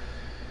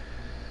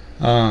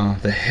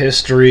the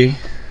history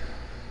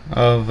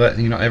of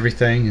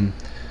everything.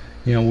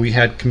 And we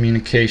had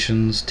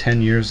communications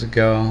 10 years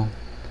ago.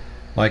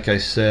 Like I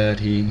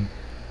said,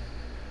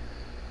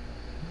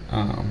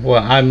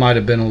 well, I might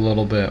have been a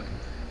little bit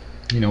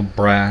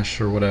brash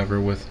or whatever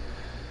with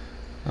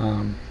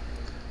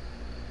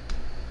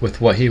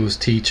what he was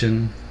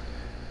teaching.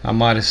 I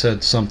might have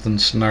said something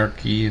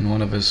snarky in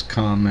one of his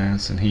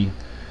comments, and he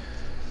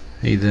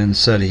then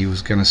said he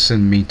was going to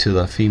send me to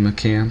the FEMA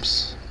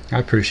camps. I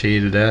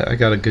appreciated that. I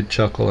got a good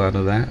chuckle out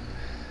of that.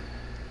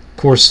 Of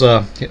course,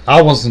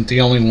 I wasn't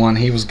the only one.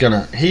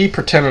 He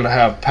pretended to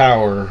have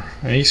power,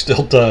 and he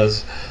still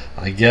does,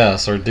 I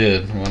guess, or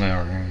did,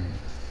 whatever.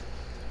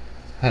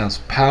 Has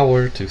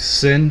power to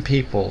send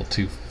people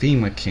to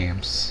FEMA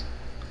camps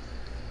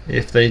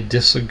if they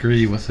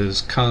disagree with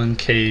his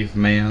concave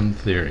man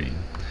theory.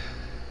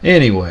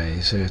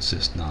 Anyways, it's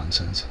just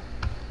nonsense.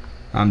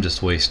 I'm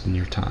just wasting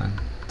your time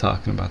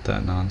talking about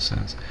that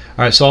nonsense.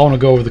 Alright, so I want to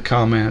go over the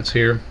comments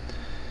here.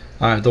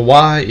 Alright, the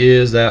why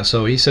is that.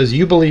 So he says,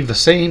 you believe the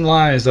same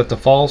lies that the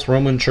false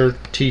Roman Church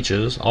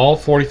teaches, all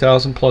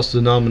 40,000 plus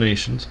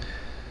denominations.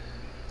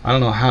 I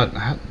don't know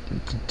how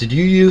did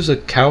you use a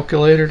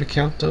calculator to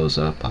count those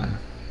up?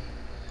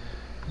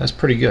 That's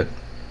pretty good.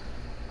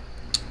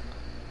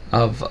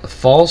 Of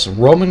false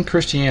Roman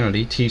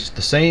Christianity teach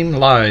the same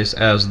lies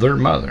as their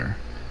mother.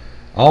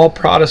 All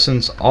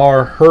Protestants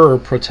are her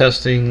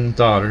protesting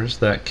daughters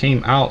that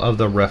came out of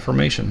the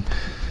Reformation.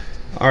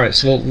 Alright,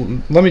 so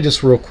let me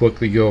just real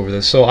quickly go over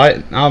this. So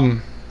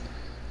I'm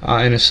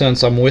in a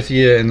sense, I'm with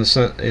you in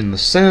the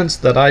sense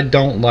that I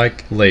don't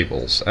like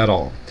labels at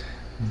all.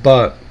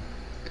 But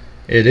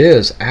it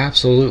is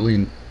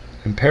absolutely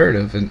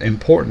imperative and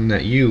important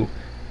that you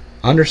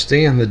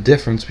understand the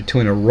difference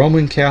between a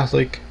Roman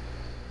Catholic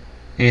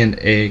and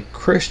a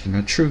Christian,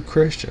 a true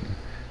Christian.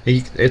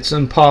 It's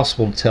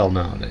impossible to tell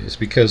nowadays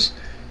because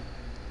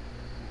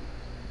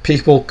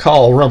people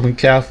call Roman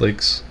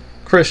Catholics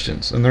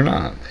Christians and they're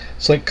not.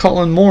 It's like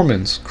calling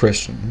Mormons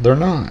Christian. They're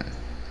not.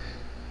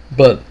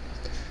 But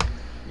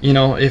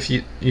if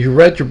you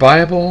read your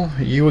Bible,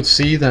 you would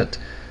see that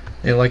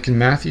like in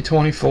Matthew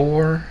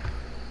 24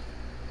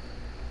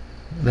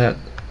 that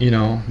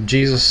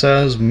Jesus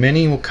says,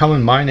 many will come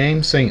in my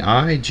name saying,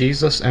 I,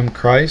 Jesus, am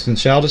Christ, and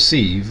shall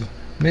deceive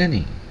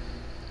many.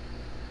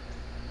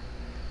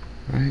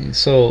 Right?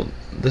 So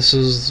this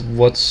is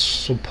what's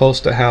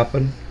supposed to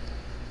happen.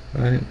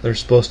 Right? They're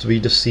supposed to be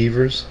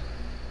deceivers,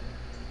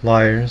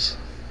 liars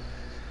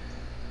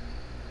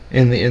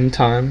in the end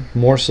time,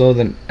 more so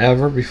than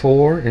ever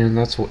before, and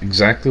that's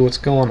exactly what's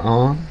going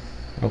on.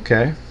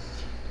 Okay.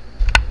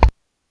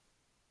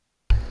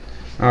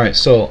 Alright,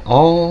 so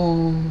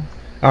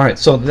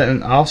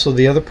then also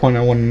the other point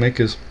I want to make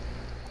is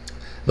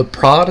the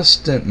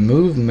Protestant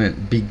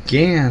movement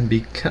began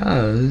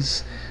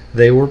because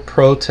they were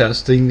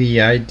protesting the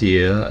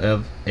idea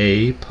of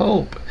a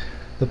pope.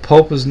 The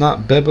pope is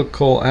not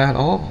biblical at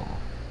all.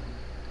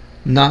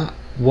 Not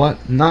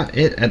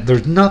it.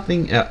 There's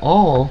nothing at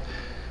all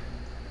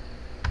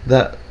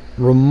that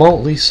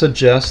remotely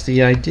suggests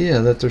the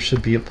idea that there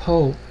should be a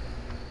pope.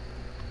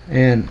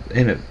 And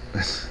in a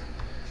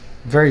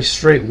very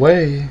straight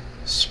way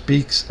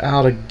speaks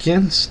out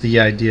against the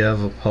idea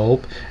of a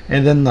pope.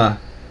 And then the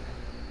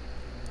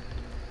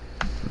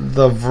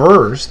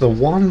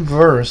one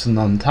verse in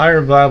the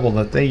entire Bible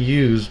that they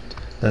used,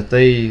 that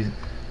they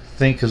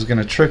think is going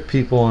to trick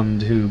people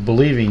into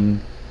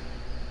believing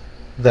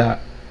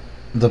that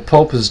the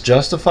Pope is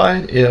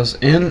justified, is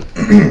in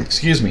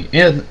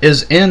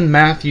is in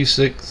Matthew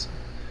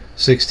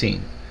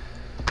 6:16,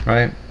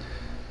 right?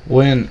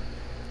 When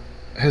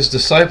his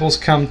disciples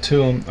come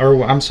to him,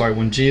 or I'm sorry,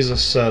 when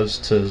Jesus says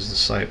to his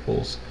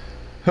disciples,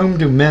 "Whom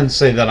do men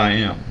say that I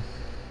am?"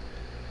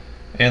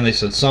 And they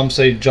said, some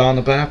say John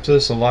the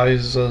Baptist,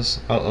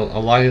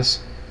 Elias,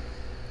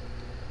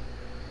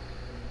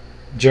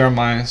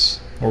 Jeremiah,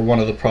 or one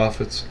of the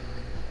prophets.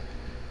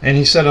 And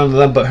he said unto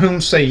them, but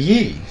whom say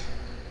ye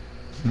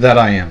that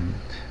I am?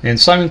 And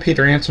Simon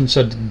Peter answered and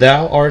said,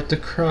 thou art the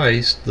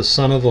Christ, the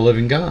Son of the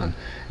living God.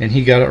 And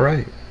he got it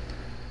right.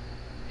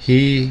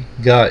 He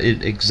got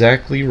it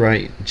exactly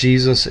right.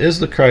 Jesus is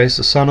the Christ,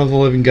 the Son of the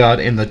living God,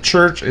 and the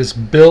church is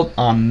built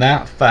on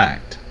that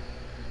fact.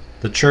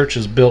 The church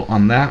is built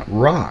on that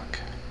rock.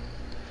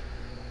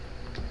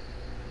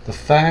 The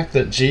fact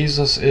that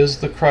Jesus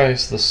is the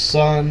Christ, the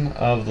Son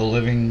of the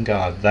living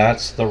God.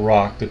 That's the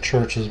rock the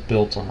church is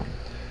built on.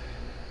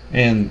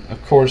 And,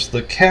 of course,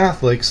 the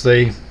Catholics,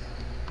 they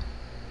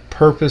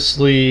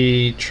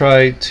purposely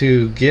try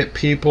to get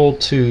people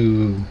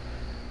to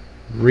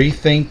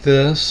rethink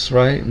this,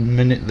 right?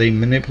 They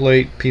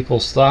manipulate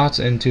people's thoughts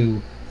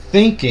into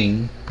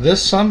thinking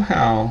this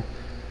somehow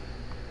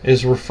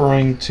is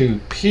referring to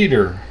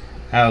Peter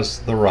as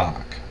the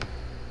rock.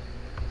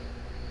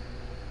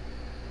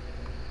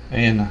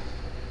 And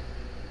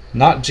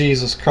not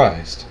Jesus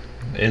Christ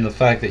in the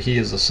fact that he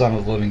is the Son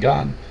of the living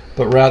God,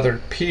 but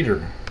rather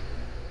Peter.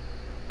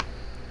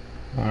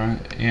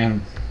 Alright,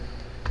 and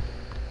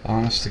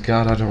honest to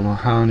God, I don't know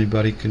how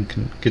anybody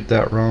can get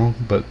that wrong,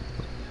 but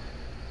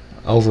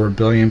over 1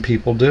 billion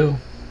people do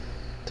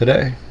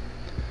today.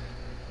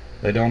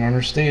 They don't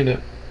understand it.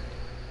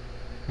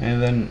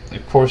 And then,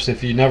 of course,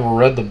 if you never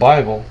read the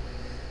Bible,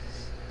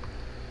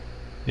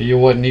 you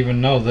wouldn't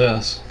even know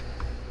this.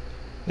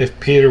 If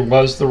Peter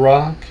was the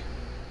rock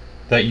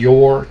that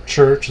your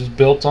church is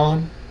built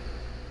on,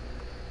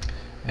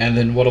 and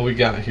then what do we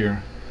got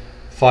here?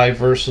 5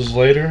 verses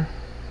later,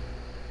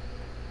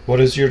 what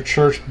is your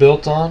church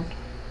built on?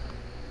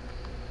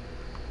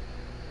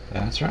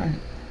 That's right,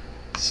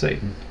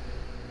 Satan.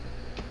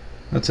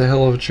 That's a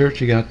hell of a church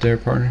you got there,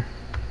 partner.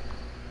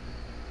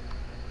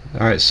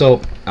 Alright,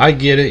 so I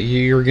get it.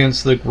 You're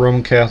against the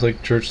Roman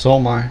Catholic Church, so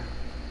am I.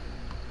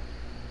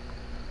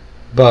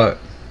 But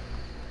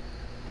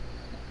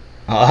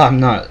I'm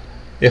not.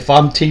 If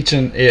I'm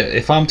teaching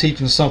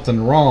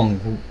something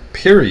wrong,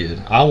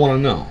 period, I want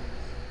to know.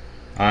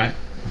 Alright?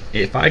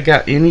 If I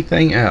got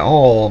anything at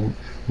all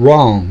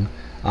wrong,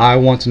 I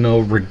want to know,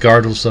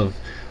 regardless of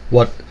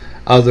what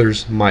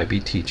others might be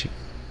teaching.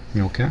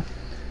 Okay?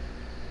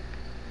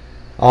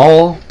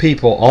 All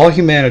people, all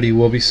humanity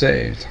will be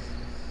saved.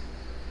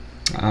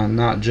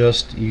 Not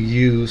just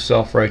you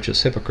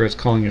self-righteous hypocrites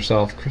calling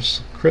yourself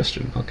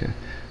Christian. Okay.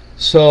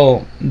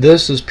 So,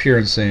 this is pure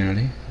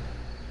insanity.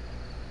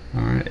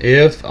 Alright.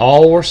 If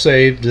all were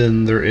saved,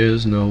 then there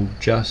is no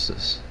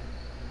justice.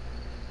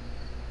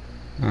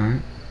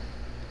 Alright.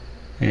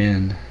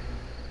 And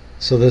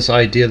so this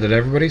idea that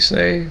everybody's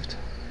saved,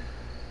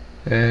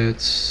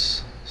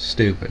 it's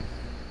stupid.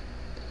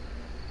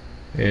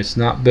 It's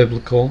not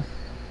biblical.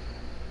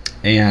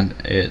 And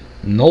it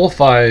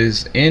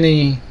nullifies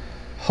any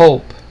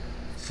hope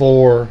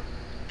for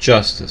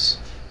justice.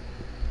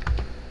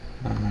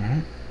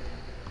 Alright.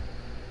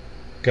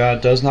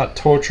 God does not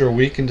torture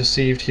weak and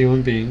deceived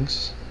human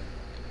beings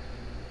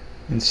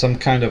in some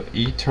kind of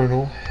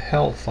eternal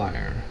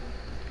hellfire.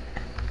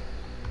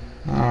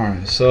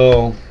 Alright,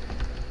 so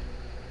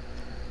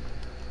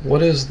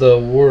what is the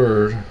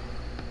word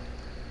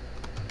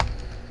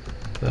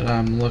that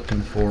I'm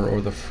looking for,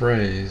 or the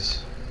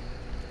phrase?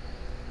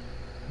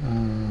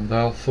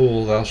 Thou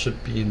fool, thou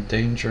should be in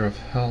danger of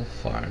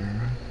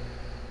hellfire.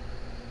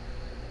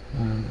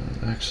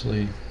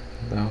 Actually,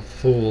 thou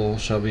fool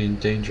shall be in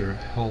danger of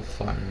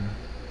hellfire.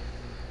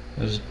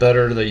 It is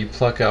better that you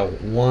pluck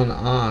out one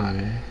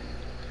eye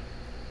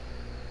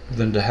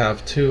than to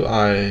have 2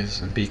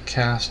 eyes and be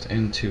cast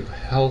into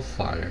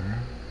hellfire.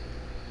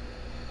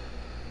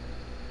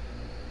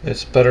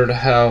 It's better to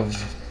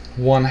have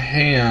one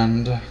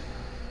hand,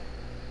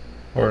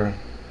 or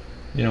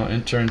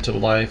enter into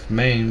life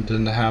maimed,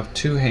 than to have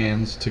 2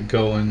 hands to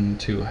go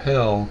into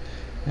hell,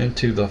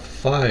 into the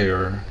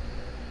fire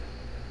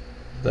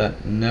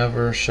that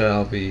never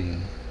shall be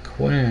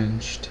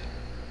quenched.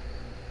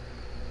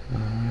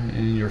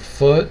 And your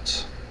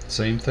foot,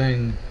 same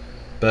thing.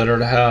 Better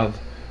to have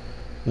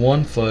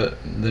 1 foot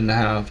than to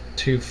have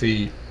 2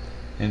 feet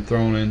and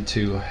thrown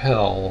into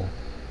hell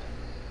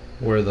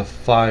where the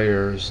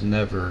fire's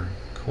never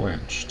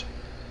quenched.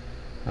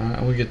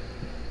 We get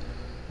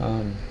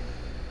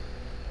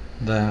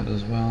that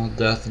as well.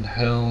 Death and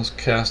hell is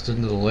cast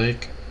into the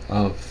lake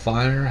of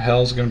fire.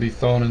 Hell's going to be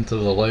thrown into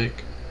the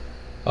lake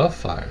of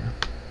fire.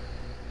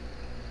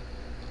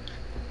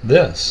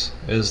 This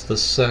is the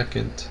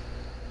second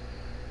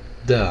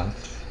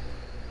death.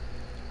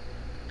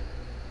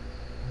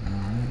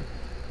 Alright.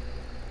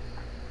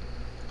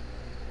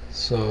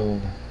 So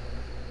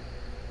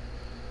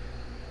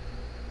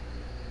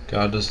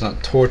God does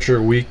not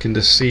torture weak and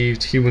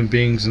deceived human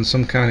beings in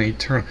some kind of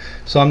eternal.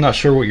 So I'm not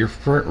sure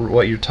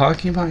what you're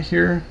talking about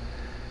here.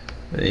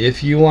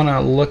 If you want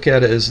to look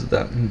at it as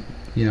that,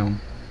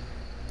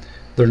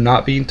 they're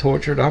not being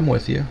tortured, I'm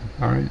with you.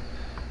 All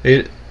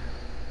right.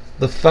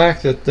 The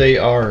fact that they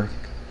are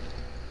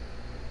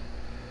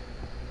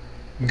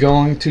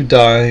going to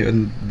die,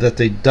 and that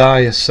they die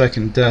a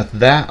second death,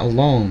 that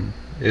alone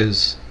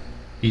is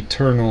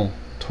eternal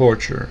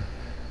torture.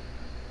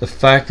 The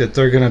fact that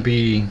they're going to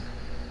be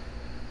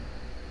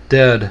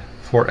dead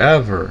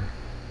forever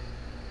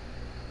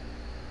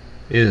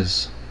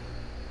is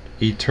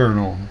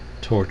eternal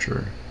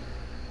torture.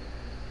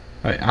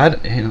 I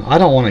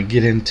don't want to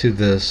get into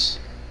this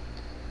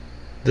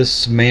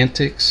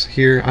semantics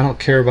here. I don't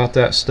care about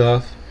that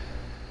stuff.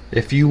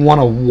 If you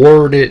want to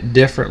word it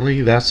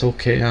differently, that's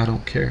okay. I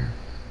don't care.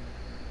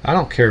 I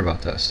don't care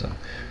about that stuff.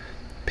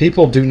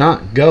 People do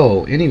not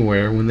go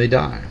anywhere when they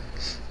die.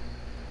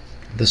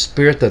 The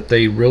spirit that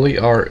they really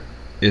are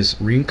is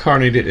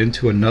reincarnated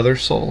into another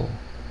soul.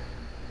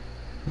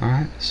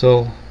 Alright,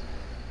 so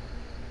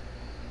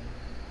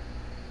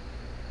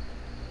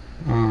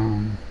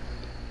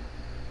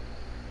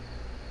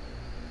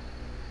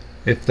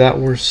if that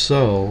were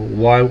so,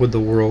 why would the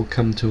world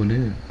come to an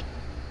end?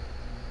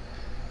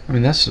 I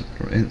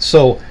mean,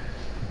 so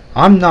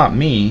I'm not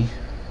me.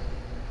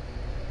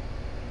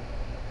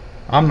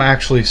 I'm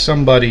actually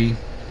somebody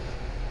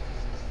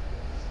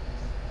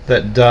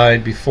that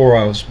died before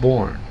I was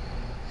born.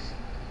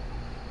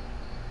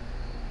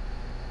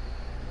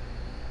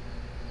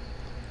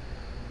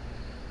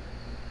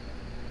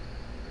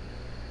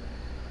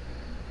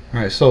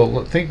 Alright,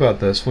 so think about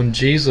this. When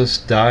Jesus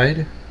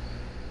died,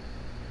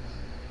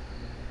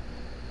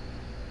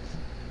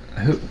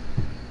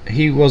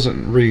 he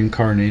wasn't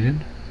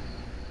reincarnated.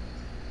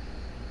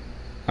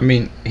 I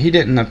mean, he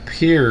didn't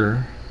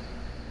appear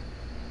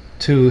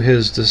to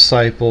his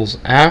disciples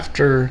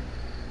after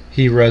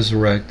he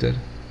resurrected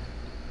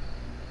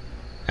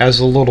as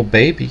a little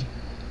baby.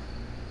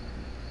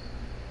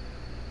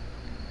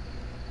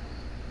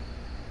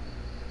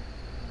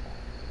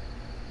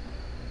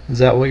 Is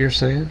that what you're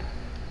saying?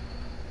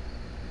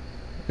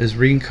 Is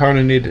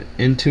reincarnated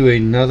into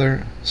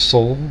another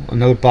soul,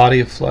 another body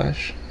of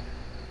flesh?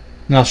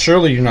 Now,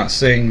 surely you're not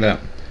saying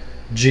that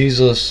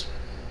Jesus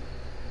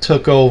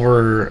took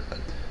over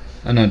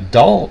an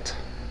adult.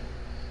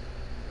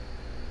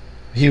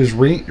 He was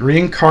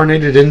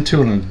reincarnated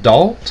into an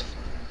adult?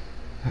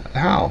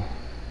 How?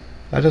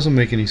 That doesn't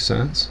make any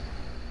sense.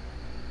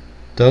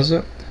 Does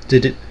it?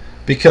 Did it?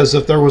 Because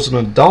if there was an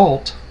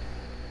adult,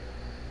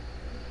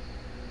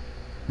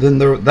 then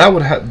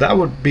that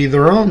would be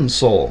their own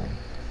soul.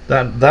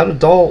 That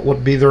adult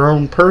would be their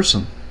own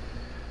person.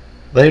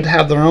 They'd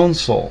have their own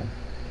soul.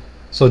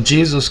 So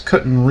Jesus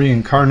couldn't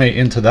reincarnate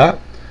into that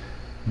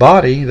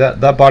body.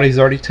 That body's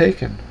already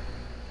taken.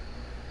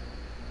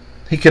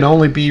 He can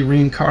only be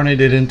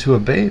reincarnated into a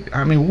baby.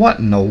 I mean, what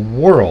in the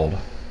world?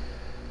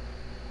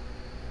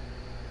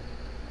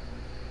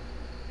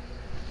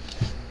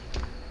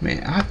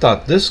 Man, I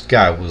thought this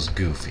guy was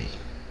goofy.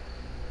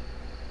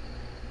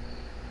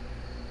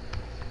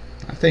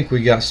 I think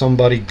we got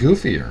somebody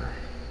goofier.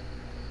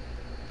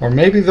 Or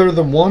maybe they're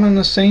the one and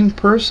the same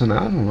person.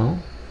 I don't know.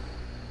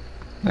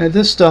 Man,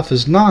 this stuff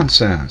is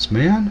nonsense,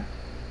 man.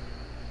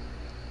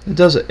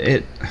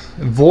 It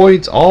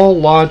voids all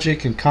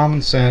logic and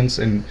common sense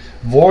and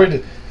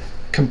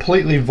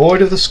completely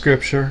void of the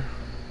scripture.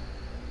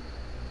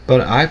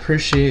 But I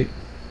appreciate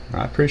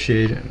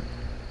it.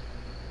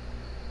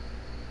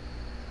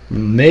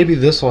 Maybe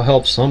this will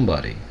help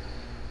somebody.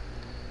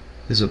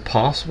 Is it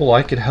possible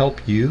I could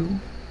help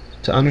you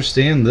to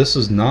understand this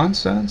is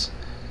nonsense?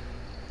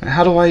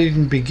 How do I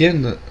even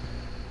begin to...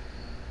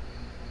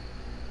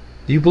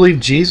 Do you believe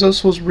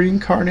Jesus was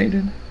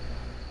reincarnated?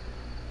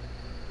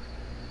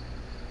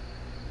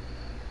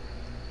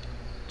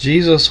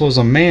 Jesus was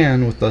a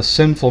man with a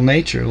sinful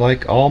nature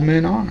like all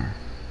men are.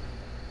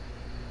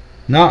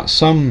 Not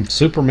some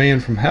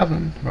Superman from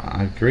heaven.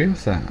 I agree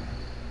with that.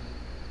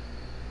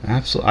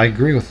 Absolutely, I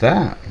agree with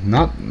that.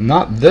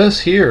 Not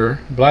this here,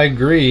 but I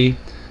agree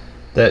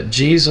that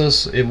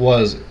Jesus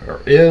was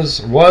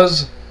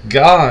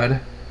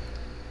God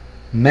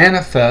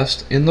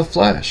manifest in the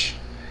flesh.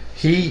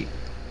 He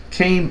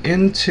came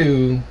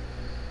into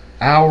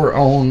our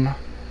own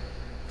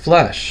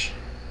flesh,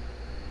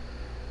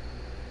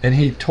 and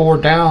he tore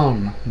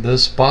down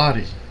this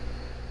body,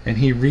 and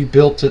he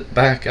rebuilt it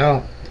back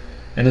up,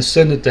 and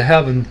ascended to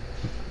heaven,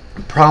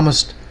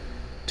 promised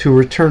to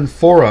return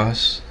for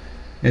us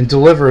and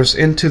deliver us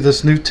into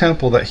this new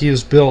temple that he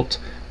has built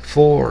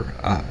for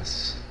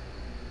us.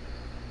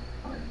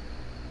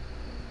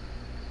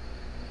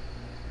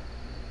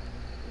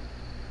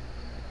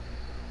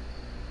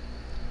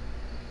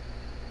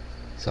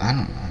 So I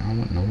don't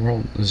know what in the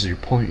world is your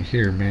point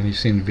here, man. You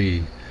seem to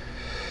be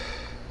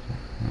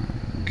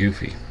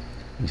goofy.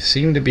 You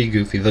seem to be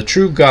goofy. The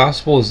true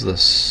gospel is the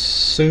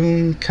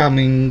soon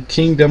coming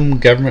kingdom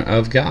government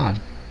of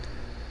God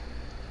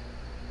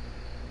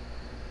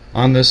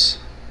on this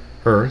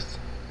earth,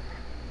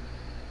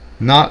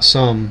 not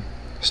some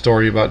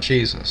story about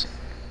Jesus.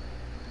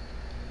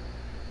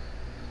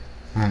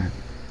 Alright,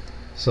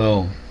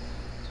 so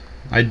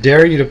I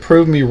dare you to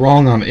prove me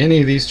wrong on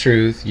any of these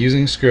truths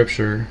using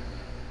scripture,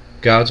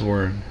 God's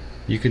word.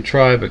 You can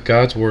try, but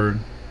God's word,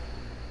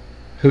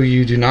 who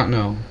you do not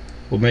know,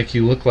 will make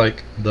you look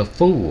like the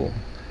fool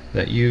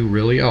that you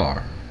really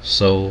are.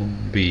 So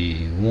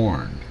be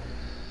warned.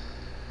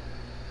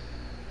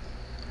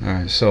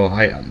 Alright, so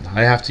I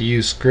have to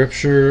use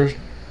scripture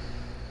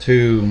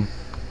to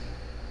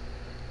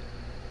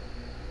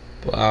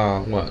what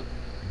I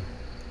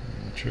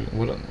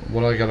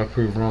gotta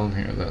prove wrong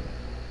here? That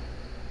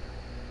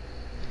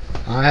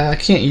I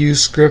can't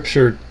use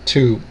scripture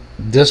to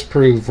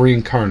disprove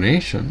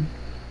reincarnation,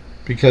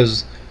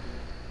 because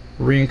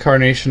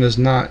reincarnation is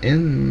not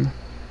in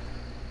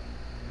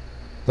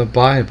the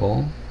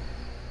Bible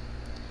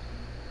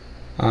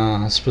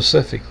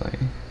specifically.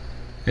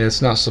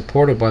 It's not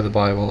supported by the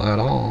Bible at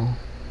all.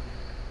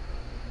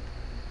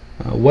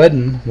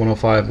 Wedden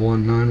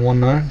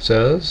 105:1919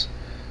 says,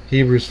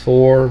 Hebrews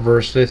 4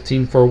 verse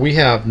 15, for we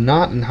have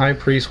not an high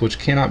priest which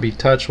cannot be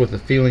touched with the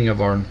feeling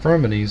of our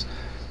infirmities,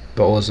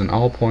 but was in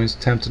all points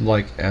tempted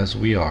like as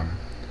we are,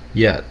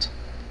 yet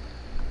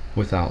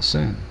without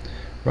sin.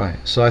 Right.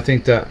 So I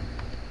think that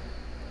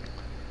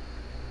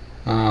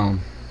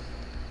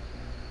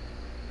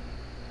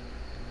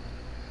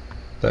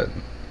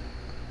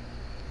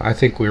I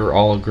think we were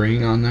all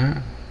agreeing on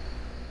that.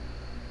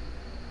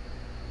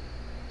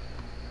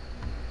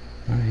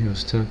 He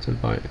was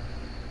tempted by it.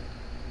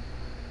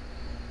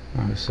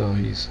 Right, so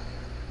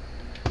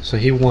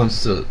he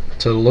wants to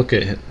look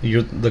at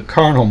the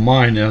carnal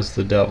mind as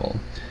the devil,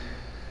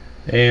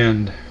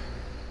 and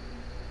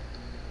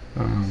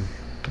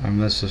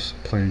that's just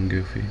plain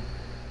goofy.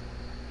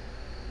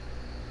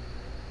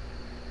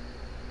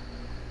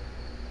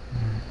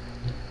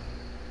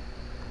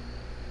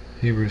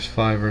 Hebrews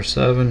 5 verse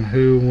 7,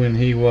 who when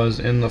he was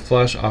in the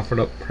flesh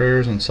offered up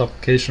prayers and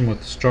supplication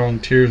with strong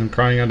tears and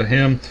crying unto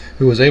him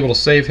who was able to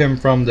save him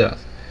from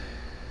death.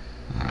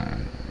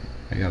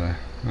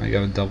 I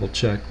gotta double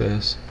check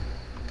this.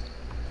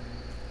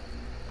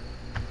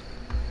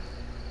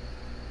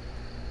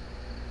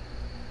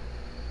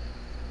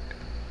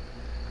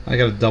 I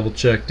gotta double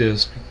check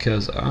this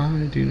because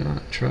I do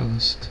not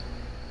trust.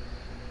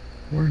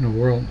 Where in the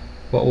world?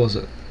 What was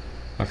it?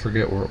 I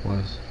forget where it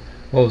was.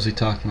 What was he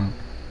talking about?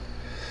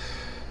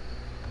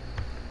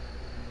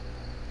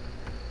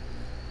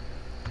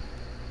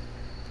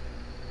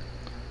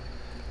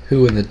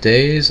 Who in the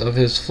days of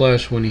his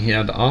flesh, when he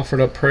had offered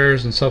up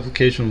prayers and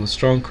supplication with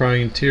strong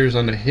crying and tears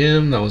unto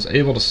him that was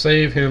able to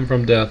save him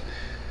from death,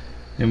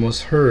 and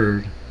was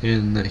heard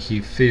in that he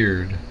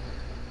feared,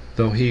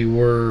 though he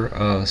were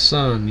a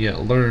son,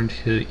 yet learned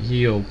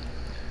he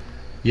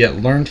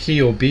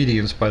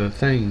obedience by the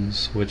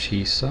things which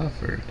he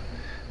suffered,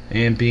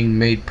 and being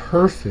made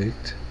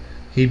perfect,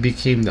 he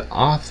became the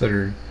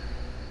author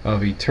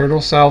of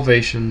eternal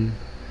salvation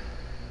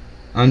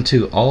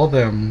unto all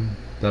them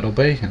that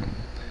obey him,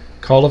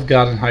 called of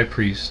God and high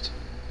priest,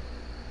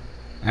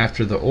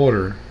 after the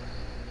order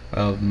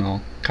of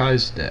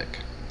Melchizedek.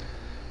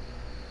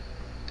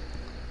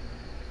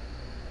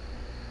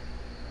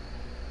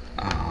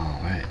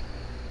 Oh, wait.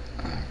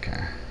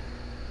 Okay.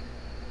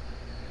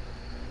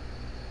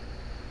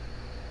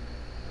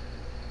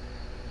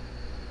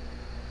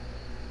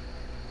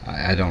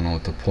 I don't know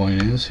what the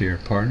point is here,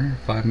 partner.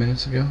 5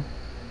 minutes ago?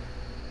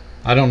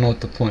 I don't know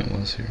what the point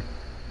was here.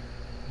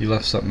 You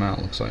left something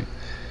out, looks like.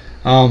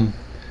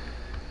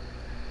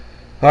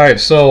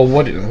 Alright, so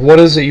what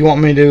is it you want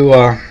me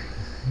to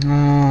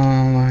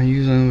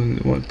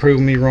prove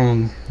me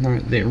wrong?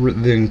 Alright, you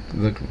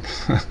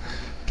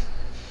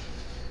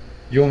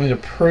want me to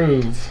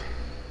prove,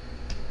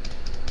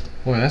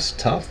 boy, that's a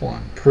tough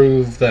one.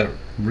 Prove that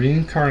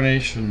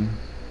reincarnation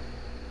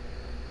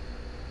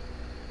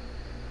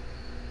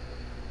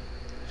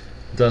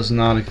does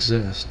not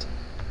exist.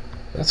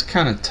 That's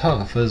kind of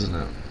tough, isn't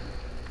it?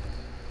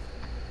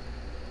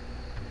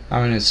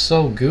 I mean, it's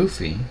so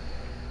goofy.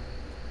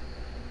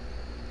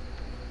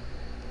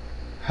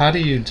 How do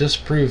you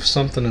disprove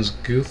something as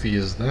goofy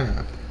as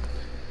that?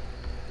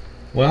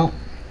 Well,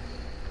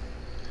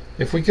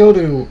 if we go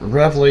to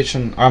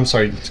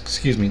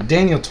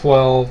Daniel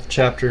 12,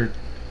 chapter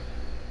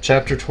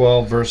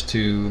 12, verse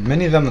 2,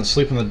 many of them that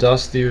sleep in the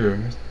dust of the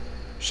earth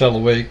shall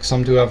awake,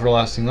 some to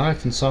everlasting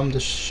life, and some to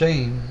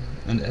shame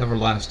and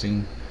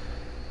everlasting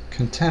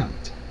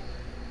contempt.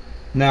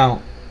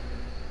 Now,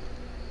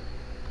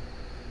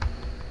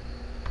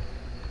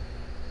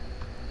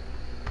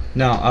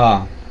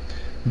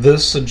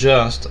 this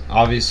suggests,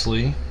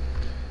 obviously,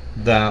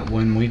 that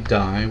when we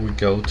die, we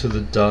go to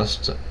the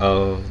dust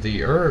of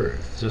the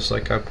earth. Just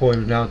like I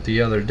pointed out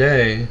the other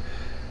day,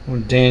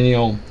 when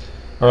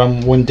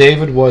when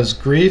David was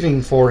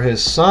grieving for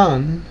his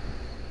son,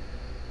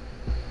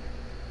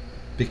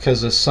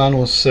 because his son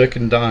was sick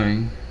and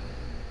dying,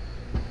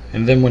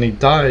 and then when he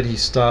died, he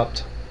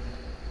stopped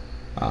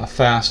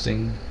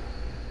fasting.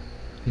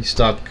 He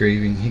stopped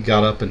grieving. He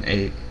got up and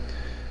ate,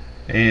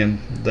 and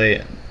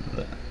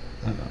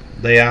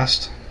they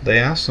asked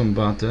him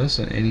about this,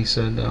 and he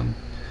said,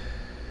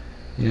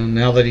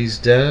 now that he's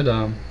dead,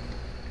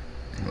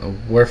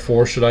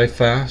 wherefore should I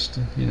fast,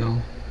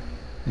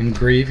 and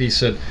grieve? He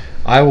said,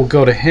 I will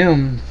go to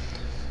him,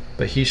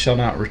 but he shall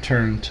not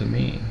return to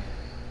me.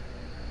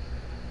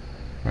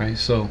 Right?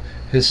 So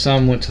his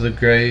son went to the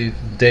grave.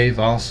 Dave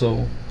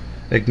also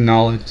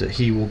acknowledged that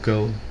he will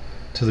go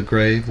to the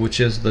grave, which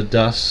is the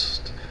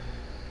dust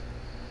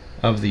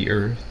of the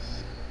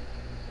earth.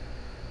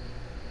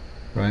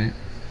 Right?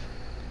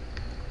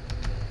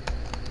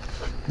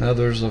 Now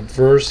there's a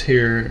verse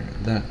here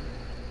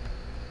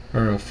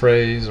or a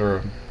phrase,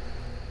 or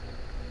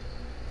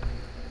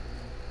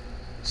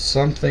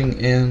something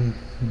in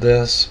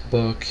this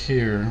book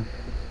here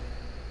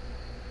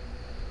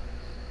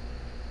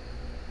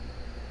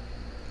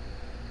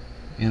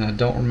and I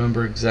don't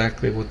remember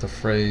exactly what the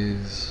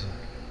phrase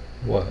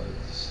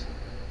was.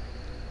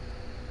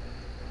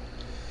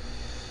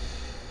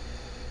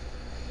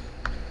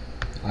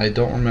 I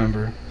don't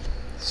remember,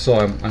 so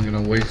I'm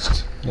going to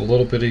waste a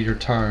little bit of your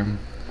time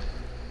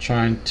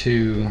trying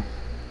to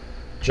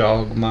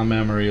jog my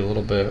memory a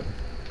little bit.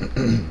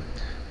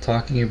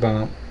 Talking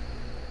about,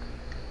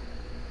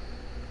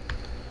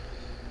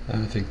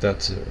 I think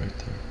that's it right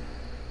there.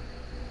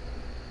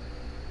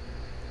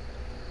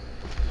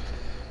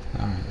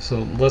 Alright,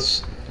 so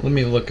let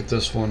me look at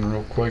this one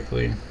real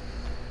quickly.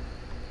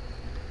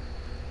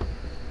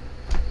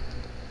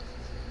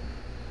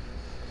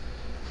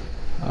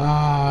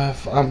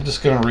 I'm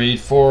just going to read.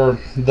 For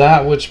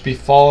that which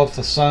befalleth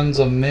the sons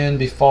of men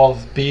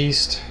befalleth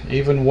beast,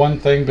 even one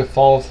thing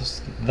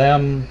befalleth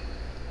them.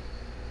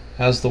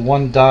 As the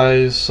one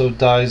dies, so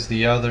dies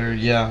the other.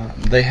 Yeah,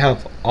 they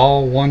have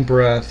all one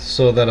breath,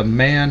 so that a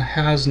man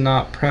has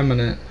not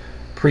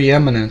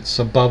preeminence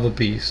above a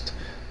beast.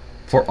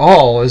 For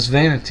all is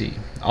vanity.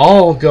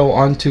 All go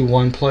unto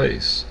one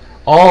place.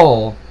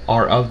 All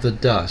are of the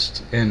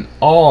dust, and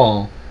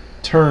all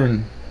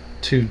turn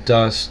to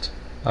dust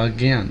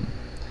again.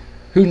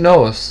 Who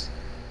knoweth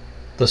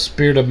the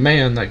spirit of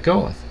man that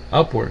goeth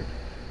upward,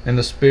 and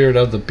the spirit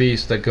of the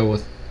beast that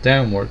goeth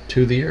downward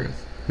to the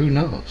earth? Who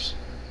knows?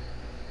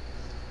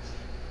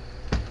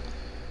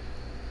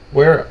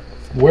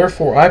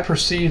 Wherefore I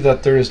perceive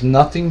that there is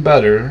nothing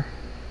better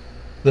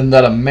than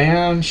that a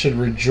man should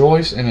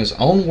rejoice in his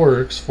own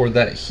works, for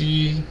that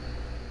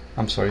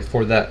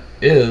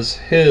is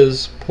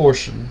his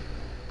portion.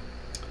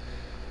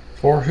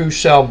 For who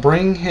shall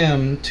bring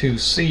him to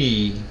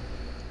see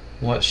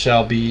what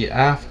shall be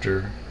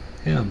after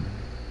him?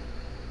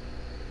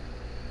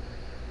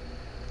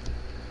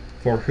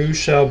 For who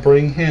shall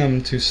bring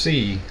him to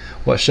see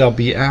what shall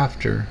be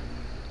after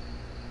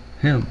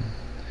him?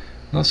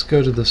 Let's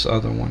go to this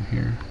other one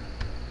here.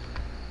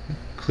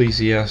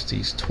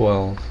 Ecclesiastes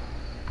 12.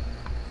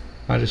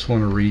 I just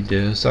want to read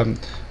this. I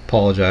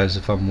apologize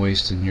if I'm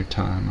wasting your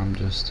time. I'm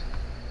just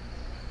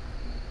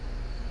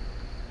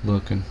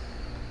looking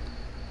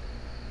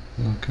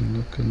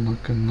here.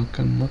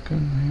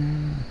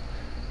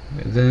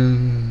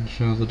 Then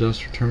shall the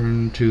dust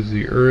return to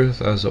the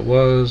earth as it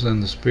was,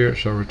 and the spirit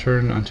shall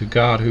return unto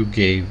God who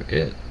gave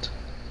it.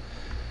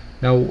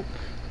 Now,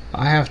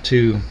 I have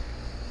to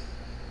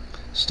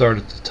start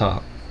at the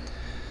top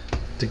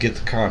to get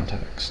the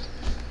context.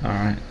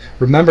 Alright.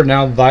 Remember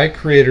now thy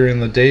Creator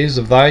in the days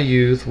of thy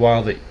youth,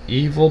 while the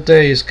evil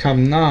days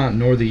come not,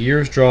 nor the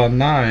years draw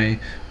nigh,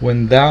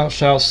 when thou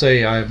shalt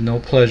say, I have no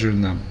pleasure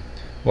in them.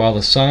 While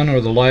the sun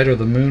or the light or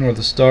the moon or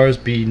the stars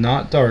be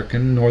not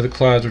darkened, nor the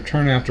clouds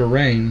return after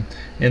rain,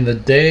 in the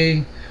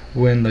day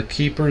when the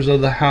keepers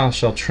of the house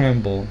shall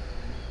tremble,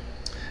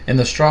 and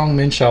the strong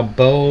men shall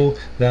bow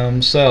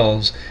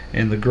themselves,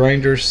 and the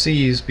grinders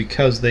cease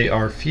because they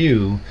are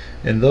few,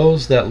 and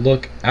those that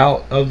look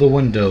out of the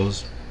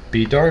windows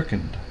be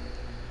darkened.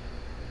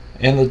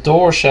 And the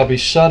door shall be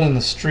shut in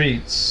the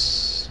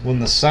streets, when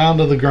the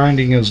sound of the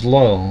grinding is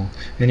low,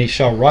 and he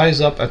shall rise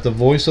up at the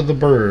voice of the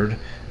bird,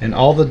 and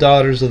all the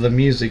daughters of the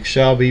music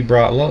shall be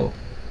brought low.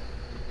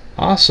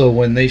 Also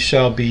when they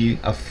shall be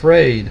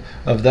afraid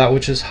of that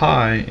which is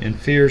high, and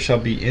fear shall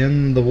be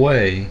in the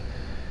way,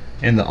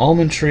 and the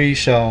almond tree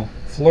shall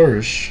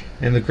flourish,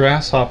 and the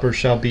grasshopper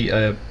shall be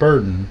a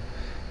burden,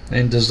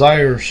 and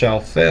desire shall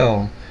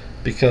fail,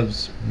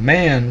 because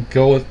man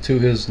goeth to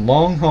his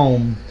long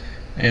home,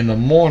 and the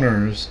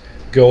mourners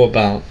go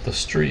about the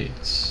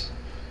streets.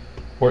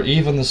 Or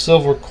even the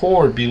silver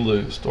cord be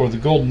loosed, or the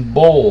golden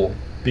bowl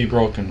be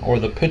broken, or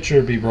the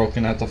pitcher be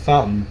broken at the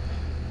fountain,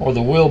 or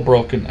the wheel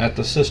broken at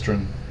the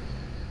cistern.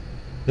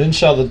 Then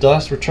shall the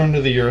dust return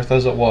to the earth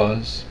as it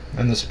was,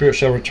 and the spirit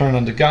shall return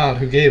unto God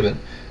who gave it.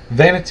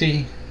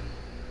 Vanity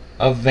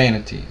of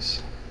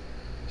vanities,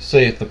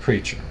 saith the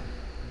preacher.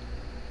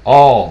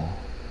 All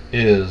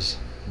is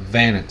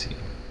vanity.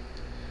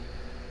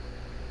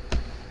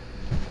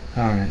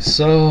 Alright,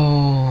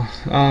 so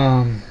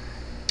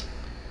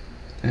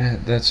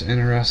that's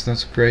interesting.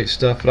 That's great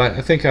stuff. But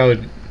I think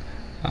I'd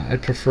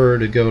prefer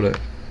to go to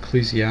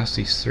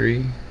Ecclesiastes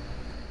 3,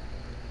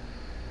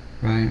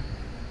 right?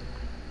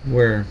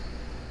 Where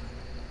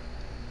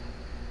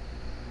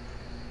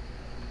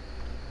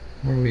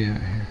are we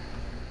at here?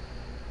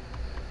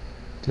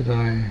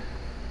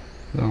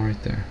 Oh,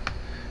 right there.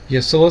 Yeah,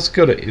 so let's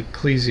go to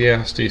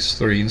Ecclesiastes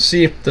 3 and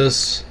see if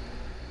this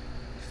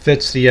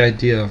fits the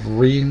idea of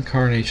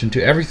reincarnation.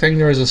 To everything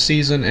there is a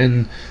season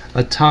and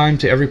a time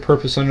to every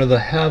purpose under the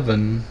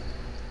heaven,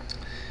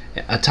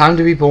 a time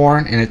to be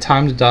born and a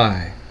time to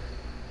die,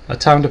 a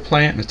time to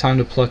plant and a time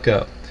to pluck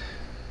up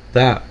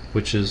that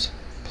which is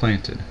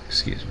planted,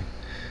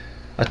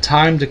 a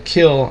time to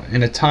kill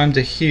and a time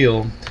to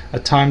heal, a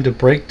time to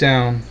break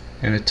down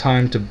and a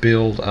time to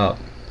build up,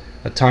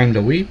 a time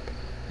to weep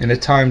and a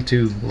time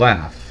to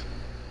laugh,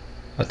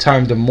 a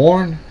time to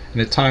mourn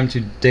and a time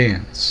to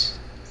dance,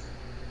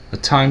 a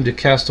time to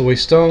cast away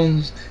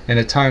stones, and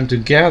a time to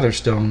gather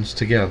stones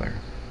together,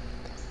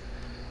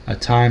 a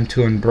time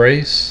to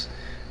embrace,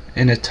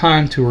 and a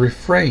time to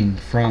refrain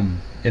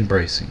from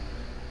embracing,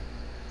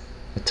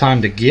 a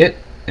time to get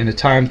and a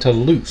time to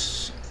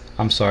loose.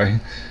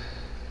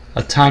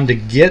 A time to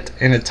get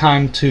and a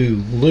time to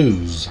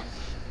lose,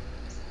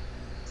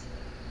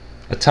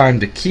 a time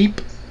to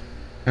keep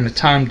and a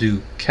time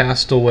to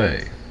cast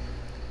away,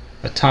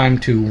 a time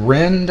to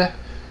rend,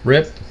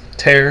 rip,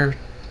 tear,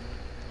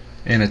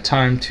 and a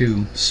time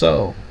to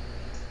sow,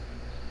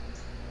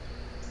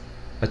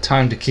 a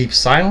time to keep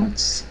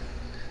silence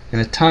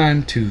and a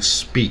time to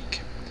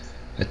speak,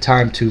 a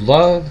time to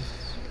love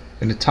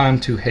and a time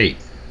to hate,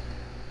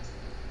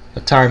 a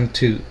time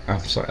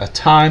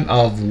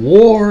of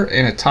war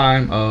and a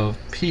time of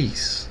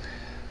peace.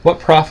 What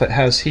profit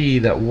has he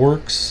that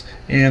works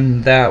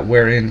in that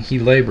wherein he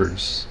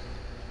labors?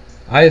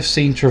 I have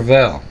seen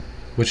travail,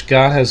 which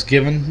God has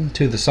given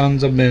to the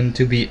sons of men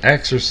to be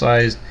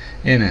exercised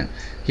in it.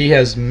 He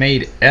has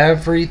made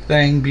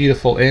everything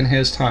beautiful in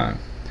his time.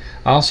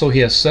 Also he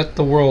has set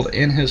the world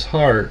in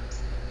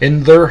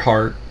their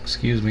heart,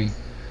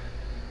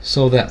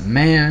 so that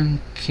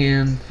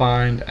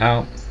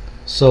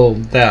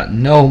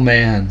no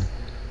man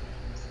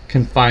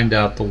can find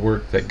out the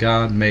work that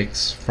God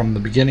makes from the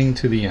beginning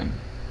to the end.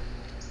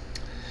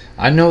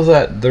 I know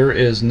that there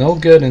is no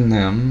good in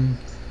them,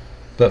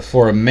 but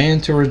for a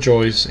man to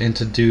rejoice and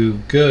to do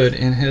good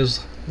in his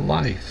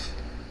life.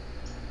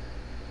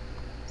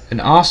 And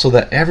also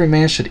that every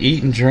man should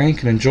eat and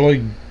drink and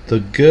enjoy the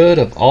good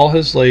of all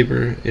his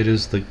labor. It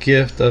is the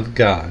gift of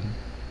God.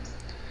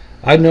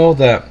 I know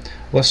that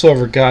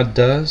whatsoever God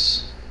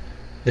does,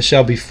 it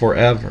shall be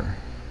forever.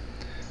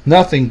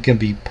 Nothing can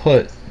be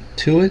put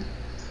to it,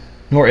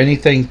 nor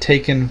anything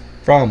taken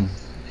from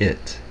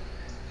it,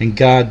 and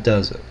God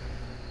does it.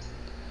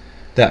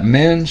 That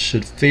men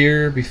should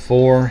fear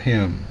before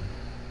him.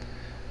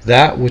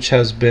 That which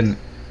has been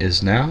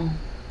is now,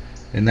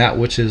 and that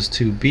which is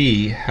to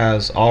be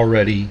has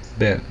already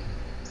been.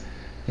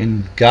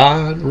 And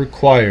God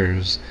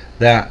requires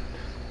that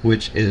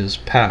which is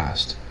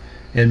past.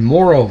 And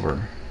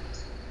moreover,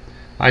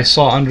 I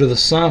saw under the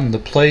sun the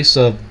place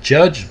of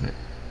judgment,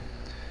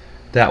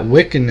 that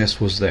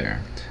wickedness was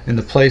there, in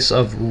the place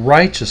of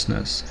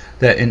righteousness,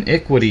 that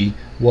iniquity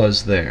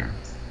was there.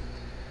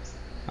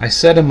 I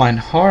said in mine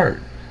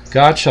heart,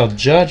 God shall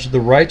judge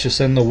the righteous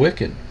and the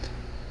wicked,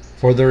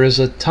 for there is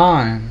a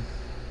time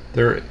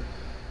there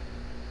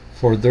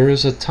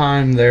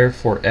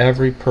for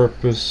every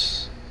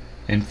purpose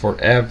and for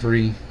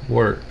every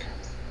work.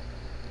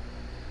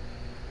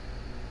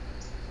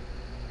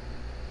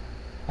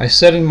 I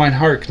said in mine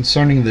heart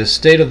concerning the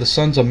estate of the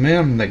sons of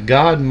men, that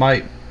God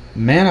might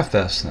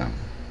manifest them,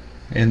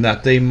 and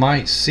that they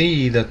might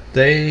see that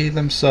they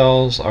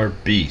themselves are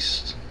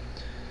beasts.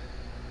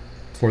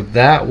 For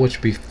that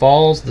which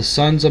befalls the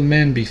sons of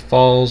men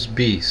befalls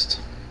beasts.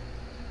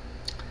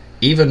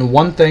 Even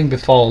one thing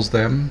befalls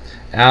them,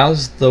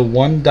 as the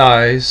one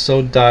dies,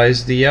 so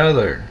dies the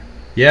other.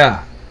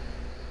 Yeah,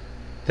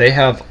 they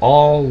have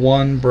all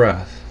one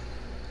breath,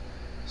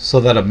 so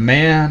that a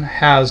man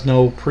has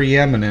no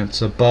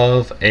preeminence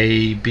above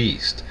a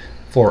beast.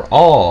 For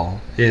all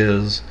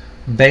is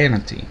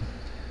vanity.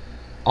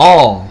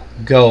 All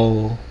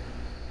go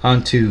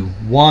unto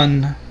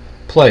one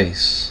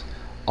place.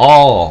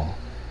 All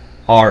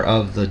are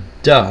of the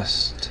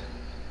dust,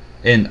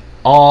 and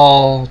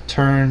all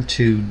turn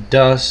to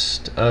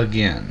dust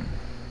again.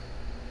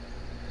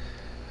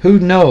 Who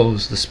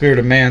knows the spirit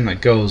of man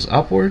that goes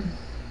upward,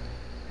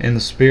 and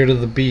the spirit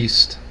of the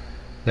beast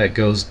that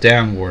goes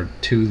downward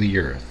to the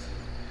earth?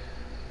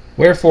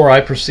 Wherefore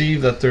I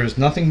perceive that there is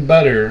nothing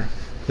better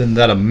than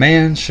that a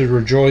man should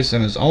rejoice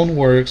in his own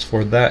works,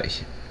 for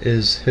that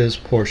is his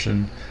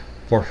portion.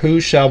 For who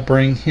shall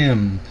bring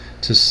him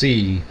to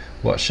see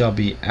what shall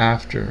be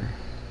after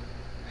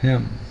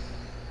him?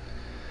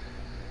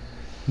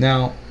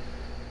 Now,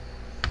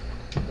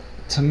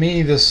 to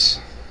me, this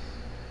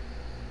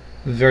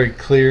is very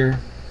clear.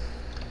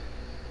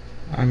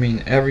 I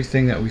mean,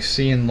 everything that we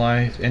see in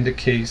life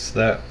indicates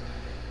that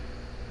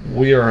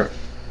we are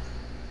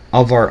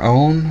of our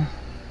own.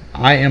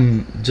 I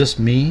am just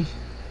me.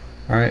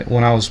 Alright,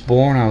 when I was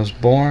born, I was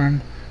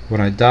born. When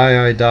I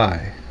die, I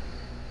die.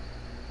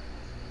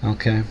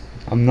 Okay?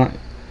 I'm not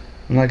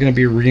going to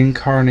be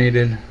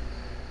reincarnated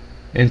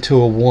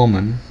into a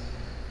woman.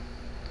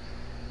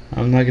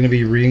 I'm not going to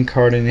be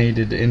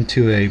reincarnated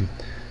into a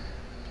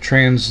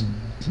transgender,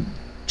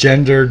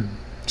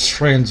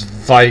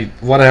 transvite,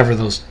 whatever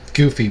those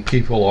goofy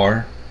people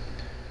are.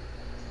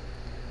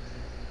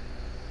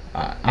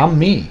 I'm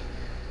me.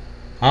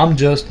 I'm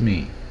just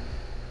me.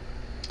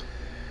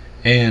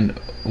 And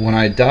when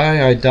I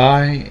die, I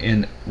die.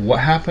 And what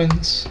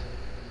happens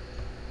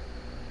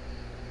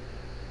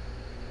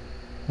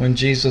when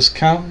Jesus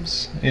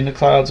comes in the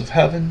clouds of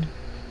heaven?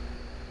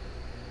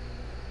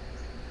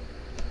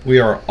 We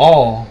are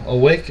all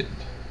awakened,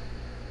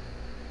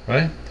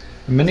 right?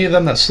 And many of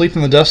them that sleep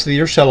in the dust of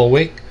the earth shall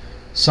awake,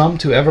 some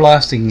to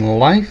everlasting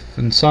life,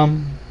 and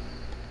some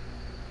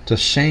to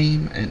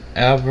shame and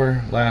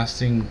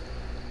everlasting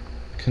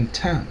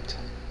contempt.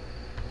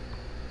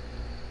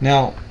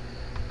 Now,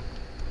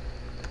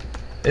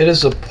 it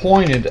is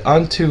appointed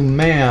unto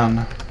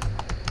man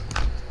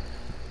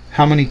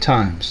how many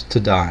times to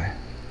die?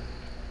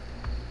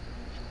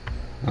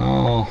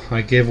 Oh,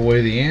 I gave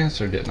away the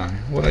answer, didn't I?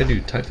 What did I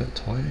do? Type that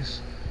twice?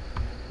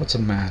 What's the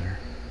matter?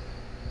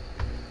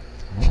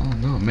 Well,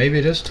 no, maybe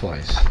it is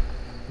twice.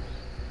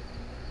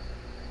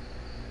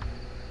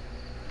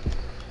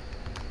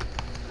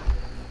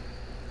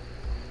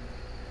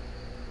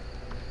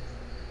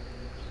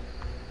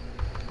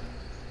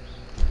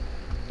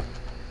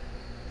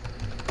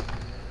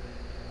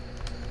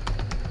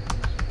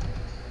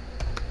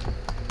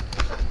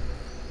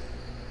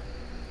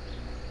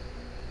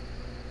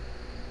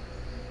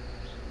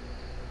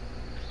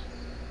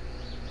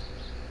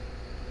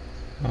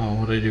 Oh,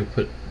 what did I do?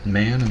 Put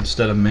man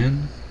instead of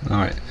men?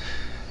 Alright.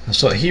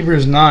 So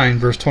Hebrews 9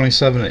 verse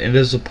 27, it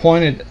is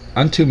appointed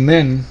unto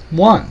men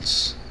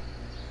once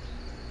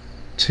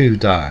to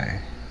die,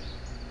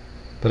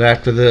 but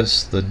after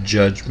this the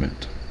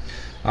judgment.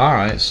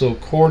 Alright, so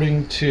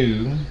according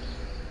to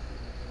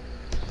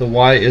the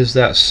why is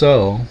that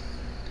so,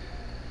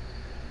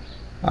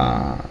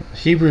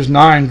 Hebrews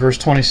 9 verse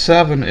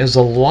 27 is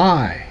a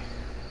lie.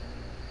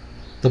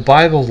 The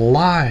Bible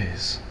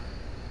lies.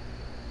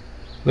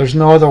 There's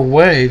no other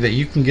way that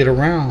you can get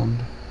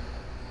around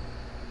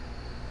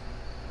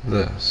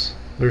this.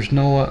 There's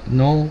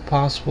no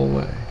possible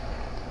way.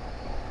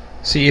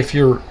 See, if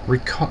you're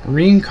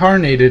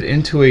reincarnated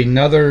into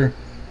another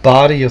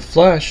body of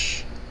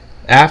flesh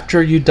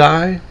after you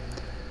die,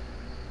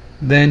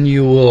 then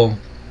you will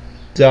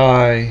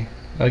die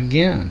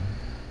again.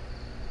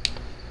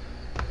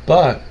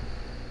 But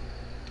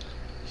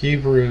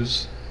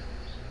Hebrews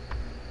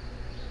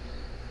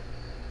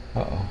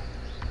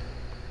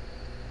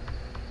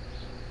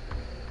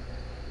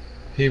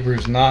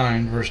Hebrews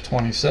 9 verse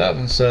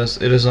 27 says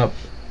it is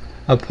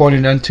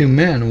appointed unto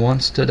men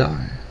once to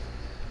die.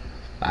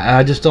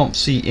 I just don't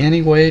see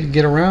any way to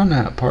get around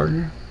that,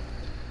 partner.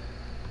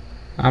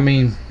 I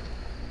mean,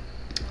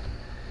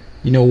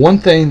 you know, one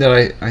thing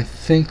that I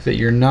think that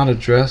you're not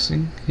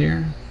addressing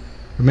here,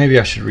 or maybe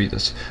I should read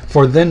this.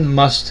 For then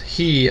must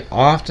he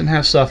often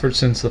have suffered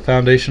since the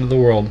foundation of the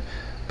world,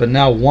 but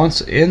now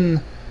once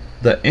in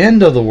the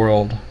end of the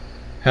world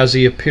has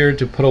he appeared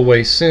to put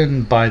away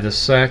sin by the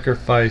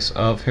sacrifice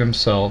of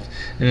himself,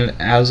 and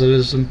as it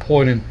is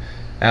appointed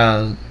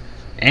as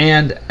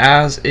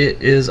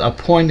it is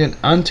appointed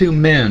unto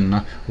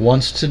men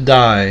once to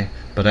die,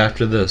 but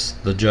after this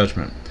the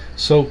judgment.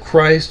 So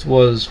Christ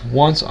was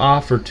once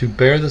offered to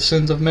bear the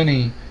sins of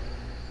many,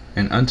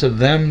 and unto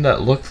them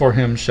that look for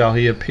him shall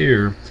he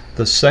appear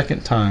the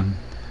second time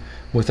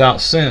without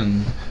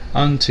sin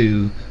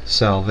unto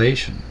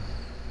salvation.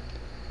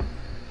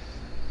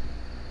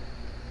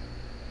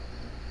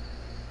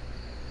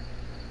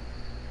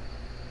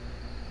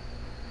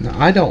 Now,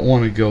 I don't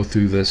want to go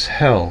through this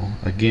hell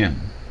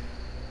again.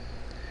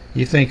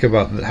 You think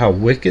about how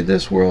wicked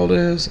this world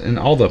is and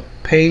all the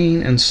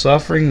pain and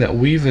suffering that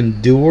we've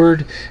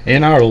endured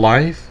in our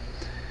life.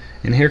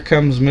 And here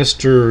comes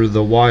Mr.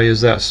 The Why Is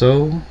That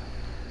So?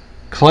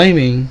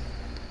 Claiming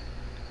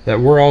that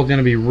we're all going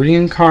to be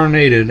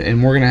reincarnated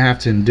and we're going to have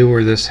to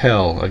endure this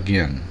hell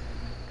again.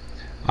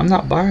 I'm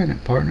not buying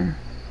it, partner.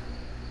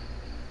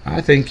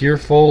 I think you're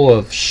full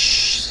of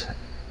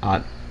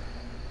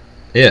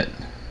it.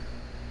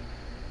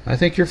 I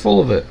think you're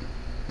full of it.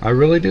 I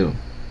really do.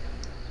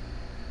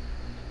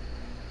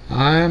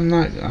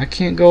 I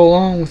can't go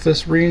along with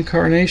this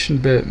reincarnation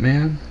bit,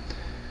 man.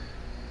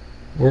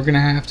 We're gonna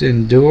have to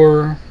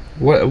endure.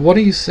 What are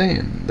you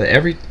saying?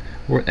 That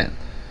we're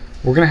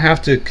gonna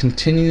have to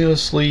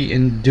continuously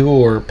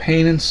endure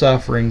pain and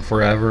suffering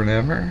forever and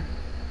ever?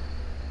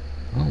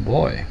 Oh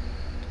boy.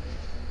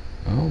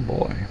 Oh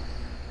boy.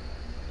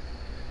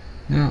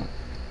 Now,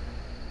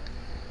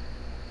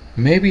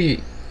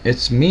 maybe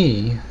it's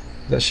me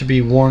that should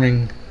be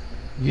warning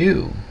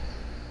you.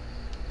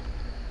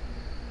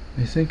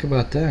 You think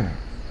about that.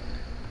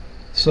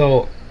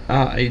 So,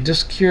 I'm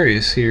just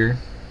curious here.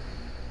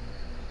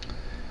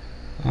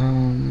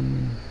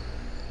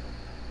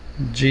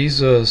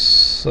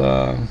 Jesus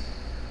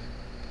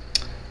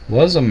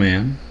was a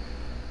man.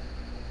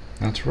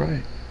 That's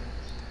right.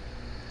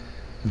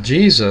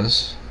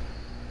 Jesus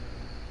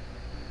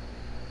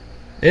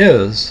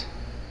is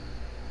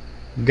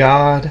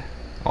God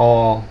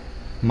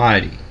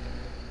Almighty.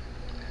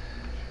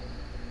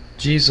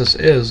 Jesus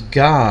is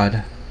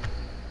God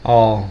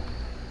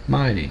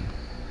Almighty.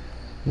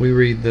 We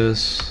read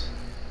this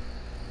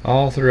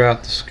all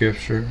throughout the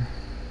scripture.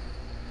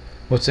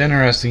 What's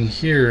interesting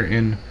here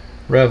in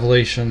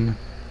Revelation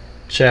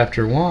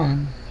chapter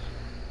 1,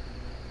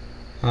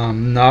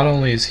 not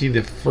only is he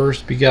the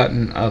first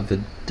begotten of the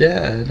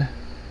dead,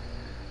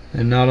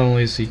 and not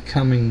only is he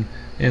coming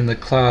in the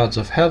clouds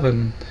of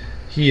heaven,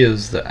 he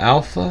is the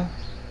Alpha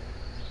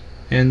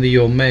and the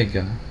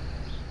Omega,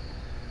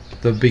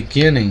 the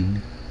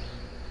beginning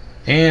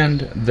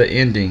and the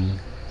ending.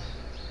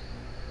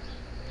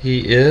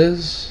 He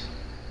is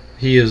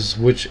He is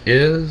which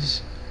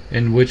is,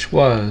 and which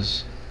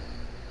was,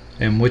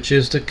 and which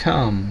is to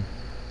come,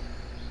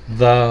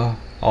 the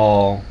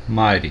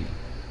Almighty.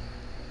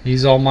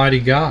 He's Almighty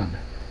God.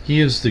 He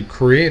is the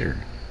Creator.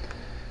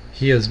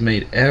 He has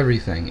made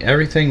everything.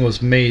 Everything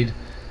was made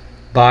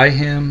by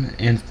Him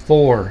and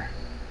for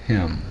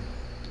Him.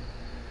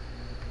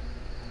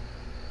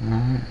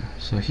 Alright,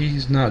 so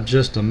He's not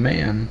just a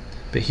man,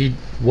 but He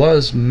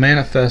was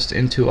manifest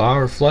into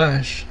our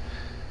flesh,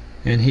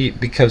 and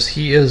because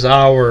He is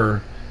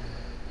our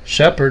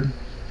shepherd,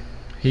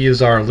 He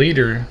is our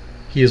leader,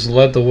 He has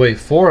led the way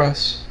for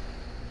us.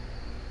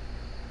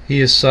 He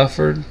has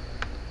suffered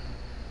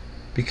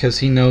because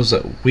He knows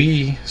that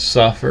we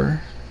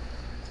suffer.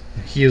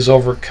 He has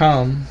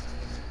overcome,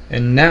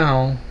 and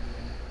now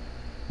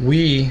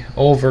we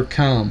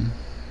overcome,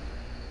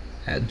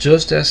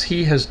 just as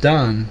He has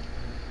done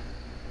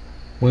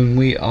when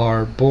we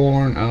are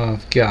born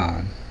of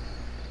God,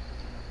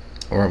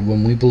 or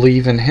when we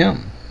believe in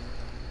Him.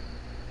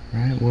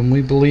 Right? When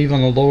we believe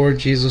on the Lord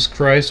Jesus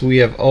Christ, we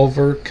have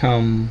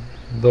overcome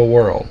the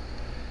world.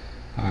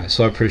 Alright,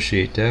 so I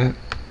appreciate that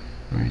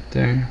right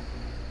there.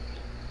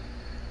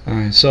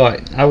 Alright, so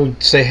I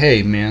would say,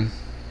 hey man,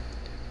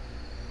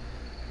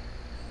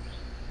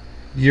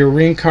 your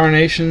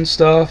reincarnation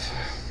stuff,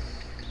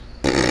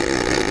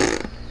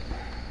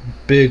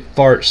 big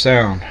fart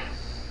sound.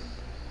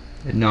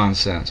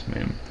 Nonsense,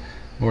 man.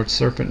 Lord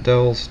Serpent,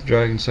 Devils,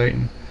 Dragon,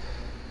 Satan.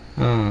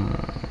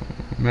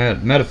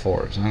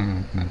 Metaphors. I don't know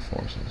what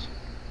metaphors is.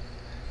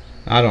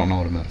 I don't know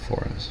what a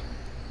metaphor is.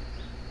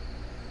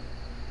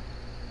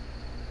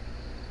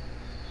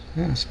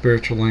 Yeah,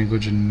 spiritual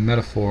language and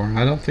metaphor.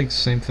 I don't think it's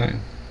the same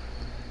thing.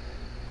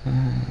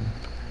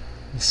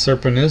 The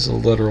serpent is a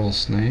literal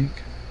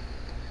snake.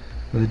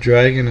 The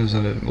dragon is a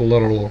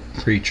literal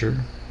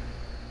creature.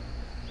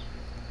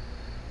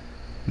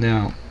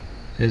 Now,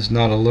 is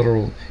not a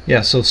literal...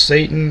 Yeah, so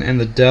Satan and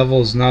the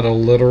devil is not a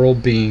literal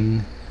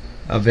being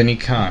of any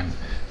kind.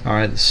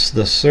 Alright,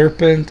 the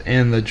serpent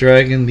and the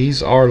dragon,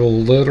 these are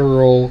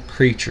literal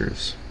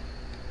creatures.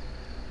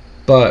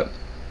 But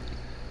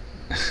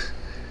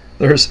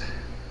there's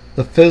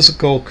the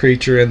physical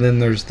creature, and then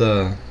there's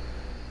the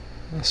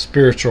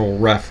spiritual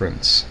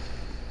reference.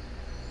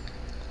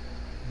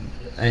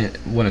 And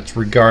when it's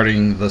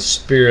regarding the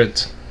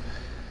spirit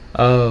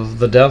of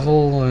the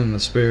devil and the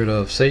spirit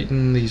of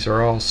Satan, these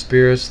are all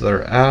spirits that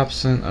are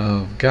absent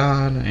of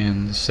God,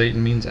 and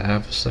Satan means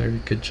adversary.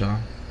 Good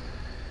job.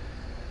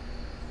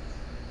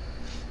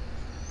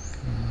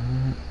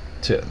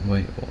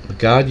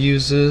 God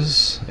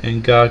uses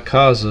and God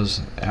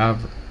causes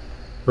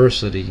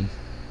adversity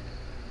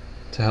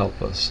to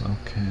help us.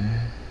 Okay.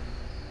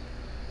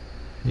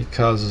 He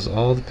causes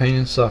all the pain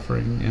and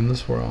suffering in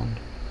this world.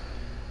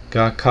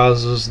 God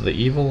causes the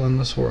evil in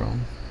this world.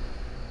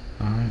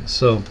 Alright,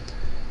 so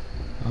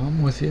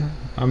I'm with you.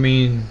 I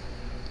mean,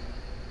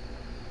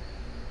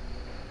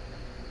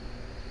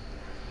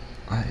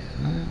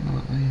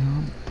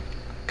 I'm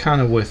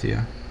kind of with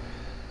you.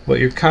 What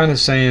you're kind of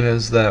saying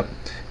is that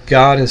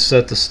God has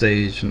set the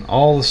stage, and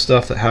all the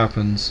stuff that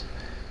happens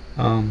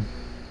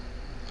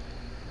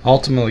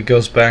ultimately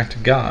goes back to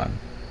God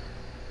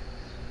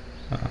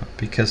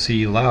because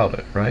He allowed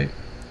it, right?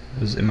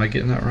 Am I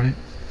getting that right?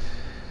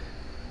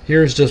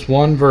 Here's just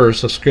one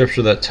verse of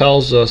Scripture that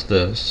tells us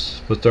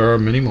this, but there are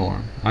many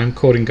more. I'm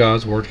quoting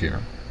God's word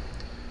here.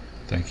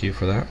 Thank you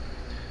for that.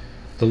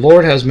 The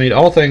Lord has made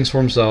all things for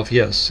Himself,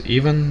 yes,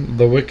 even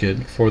the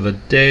wicked, for the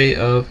day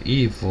of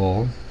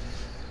evil.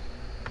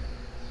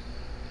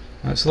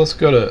 Alright, so let's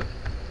go to...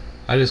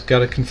 I just got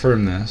to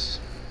confirm this,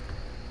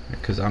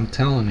 because I'm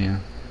telling you,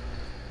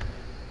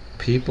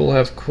 people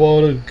have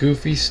quoted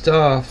goofy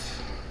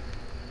stuff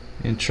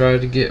and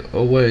tried to get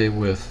away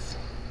with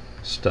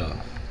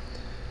stuff.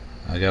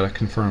 I gotta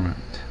confirm it.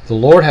 The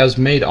Lord has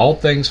made all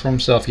things for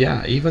Himself,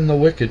 yeah, even the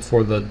wicked,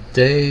 for the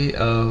day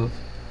of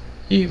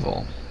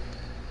evil.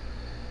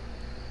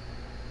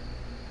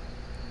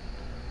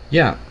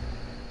 Yeah.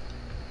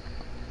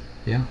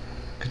 Yeah,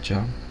 good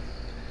job.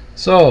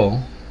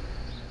 So,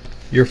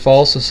 your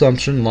false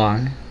assumption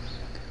lie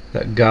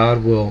that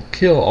God will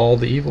kill all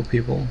the evil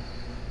people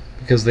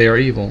because they are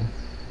evil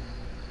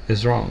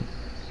is wrong.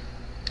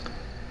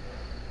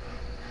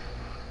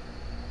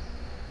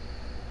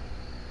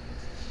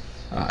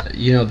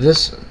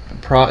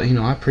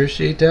 I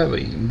appreciate that,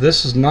 but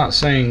this is not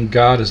saying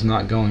God is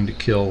not going to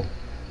kill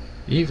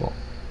evil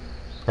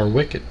or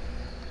wicked.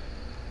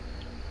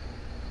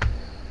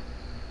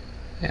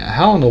 Yeah,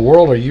 how in the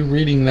world are you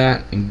reading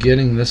that and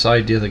getting this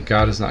idea that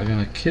God is not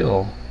going to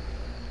kill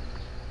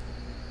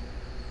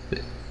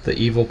the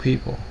evil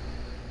people?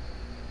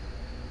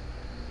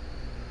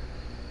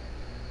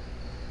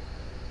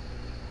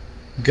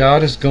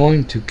 God is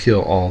going to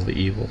kill all the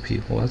evil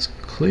people. That's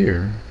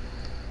clear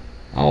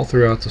all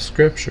throughout the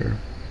Scripture.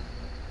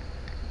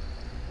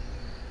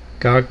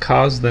 God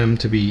caused them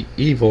to be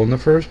evil in the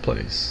first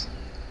place.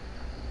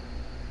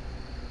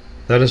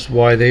 That is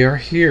why they are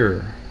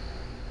here,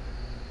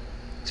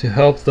 to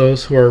help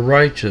those who are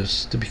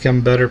righteous to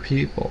become better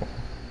people.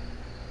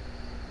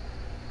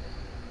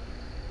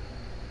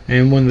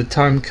 And when the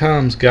time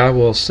comes, God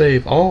will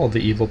save all the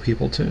evil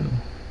people too.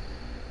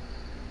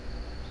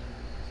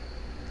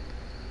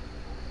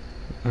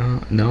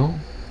 No,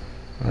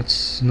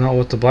 that's not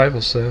what the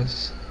Bible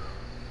says.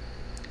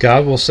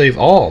 God will save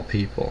all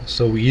people.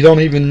 So you don't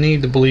even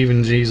need to believe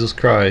in Jesus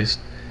Christ.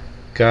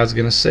 God's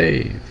going to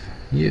save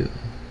you.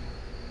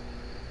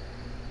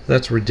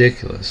 That's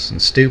ridiculous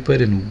and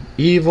stupid and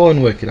evil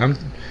and wicked. I'm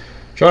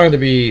trying to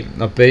be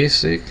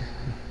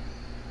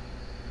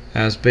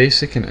as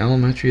basic and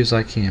elementary as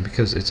I can,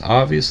 because it's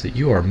obvious that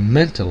you are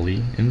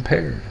mentally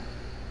impaired.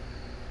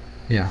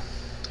 Yeah,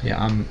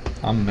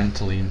 I'm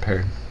mentally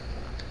impaired.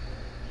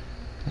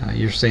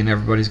 You're saying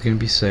everybody's going to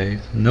be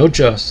saved. No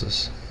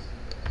justice.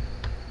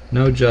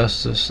 No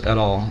justice at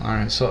all.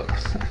 Alright, so...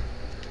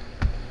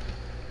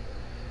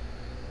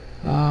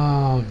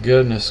 oh,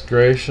 goodness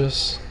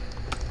gracious.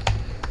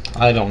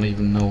 I don't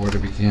even know where to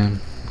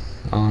begin,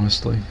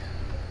 honestly.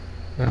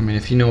 I mean,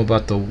 if you know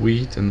about the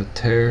wheat and the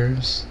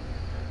tares,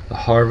 the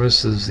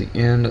harvest is the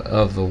end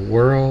of the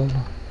world,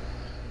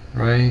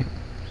 right?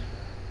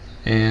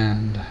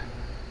 And...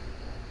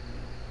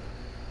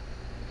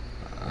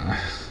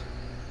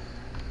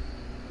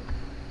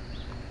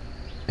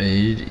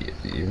 you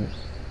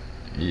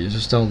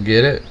just don't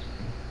get it.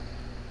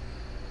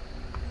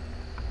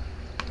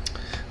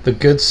 The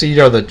good seed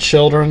are the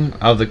children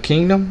of the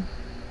kingdom,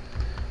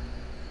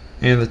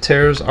 and the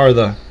tares are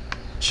the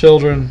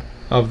children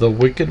of the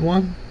wicked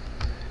one,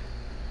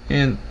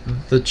 and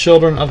the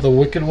children of the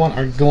wicked one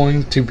are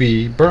going to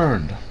be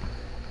burned.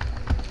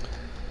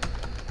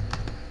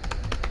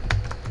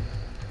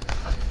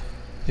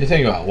 You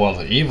think about, well,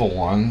 the evil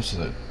ones,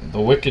 the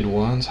wicked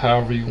ones,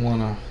 however you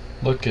want to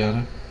look at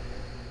it.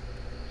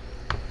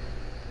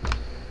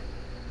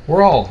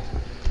 We're all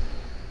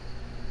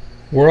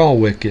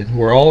wicked.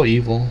 We're all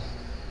evil.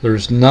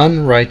 There's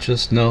none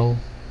righteous, no,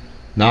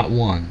 not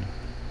one.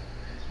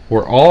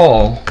 We're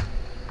all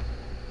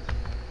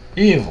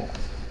evil.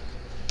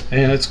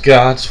 And it's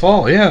God's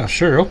fault. Yeah,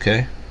 sure,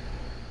 okay.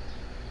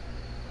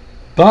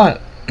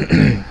 But,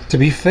 to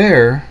be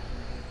fair,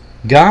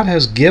 God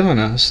has given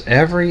us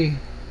every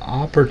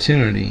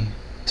opportunity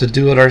to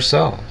do it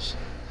ourselves.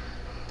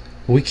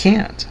 We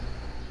can't.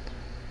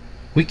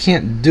 We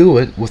can't do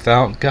it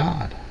without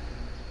God.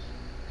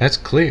 That's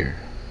clear.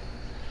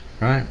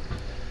 Right?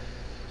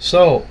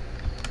 So,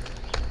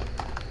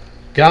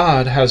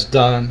 God has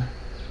done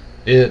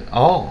it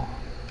all.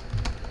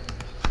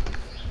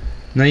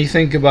 Now you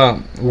think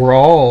about, we're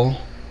all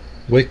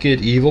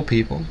wicked, evil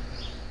people.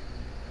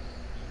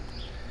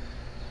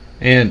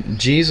 And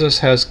Jesus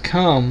has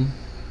come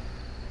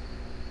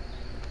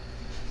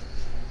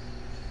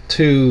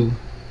to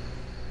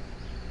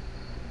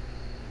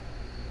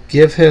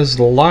give his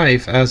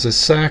life as a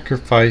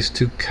sacrifice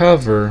to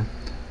cover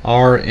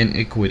our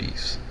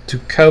iniquities, to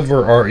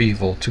cover our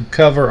evil, to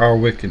cover our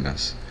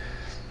wickedness.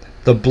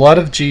 The blood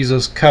of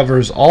Jesus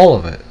covers all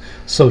of it.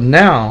 So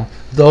now,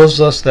 those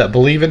of us that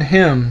believe in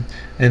him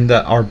and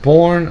that are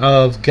born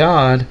of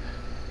God,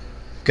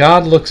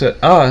 God looks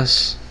at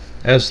us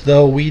as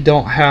though we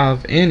don't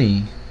have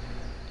any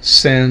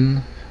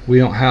sin, we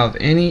don't have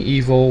any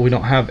evil, we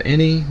don't have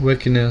any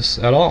wickedness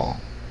at all.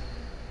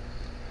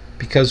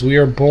 Because we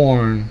are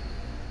born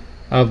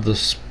of the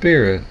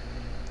Spirit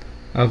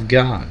of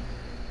God.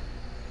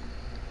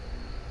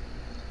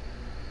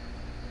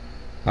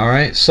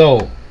 Alright,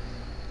 so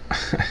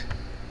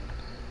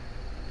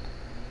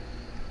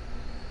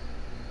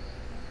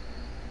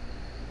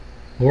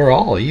we're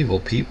all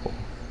evil people.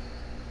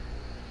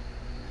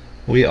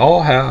 We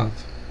all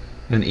have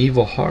an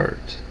evil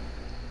heart.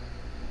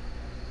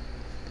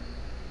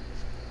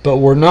 But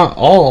we're not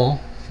all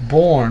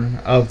born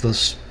of the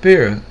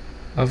Spirit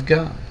of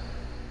God.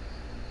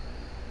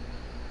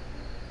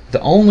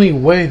 The only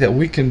way that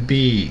we can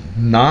be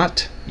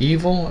not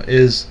evil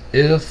is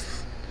if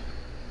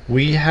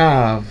we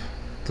have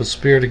the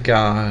Spirit of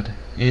God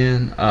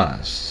in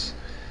us.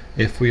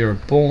 If we are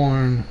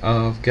born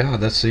of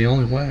God, that's the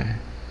only way.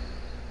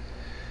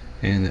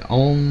 And the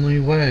only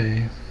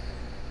way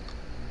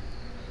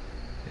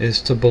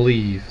is to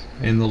believe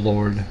in the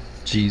Lord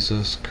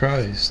Jesus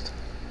Christ.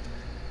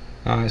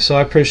 So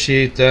I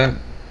appreciate that.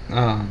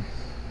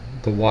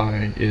 The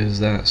why is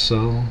that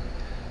so?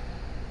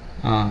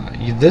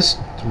 This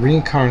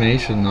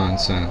reincarnation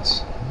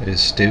nonsense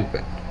is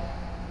stupid.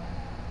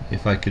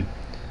 If I could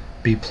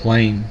be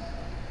plain,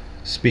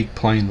 speak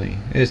plainly,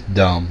 it's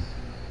dumb.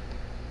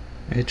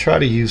 And try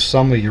to use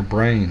some of your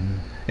brain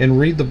and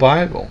read the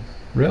Bible,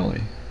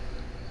 really.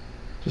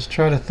 Just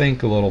try to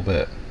think a little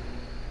bit.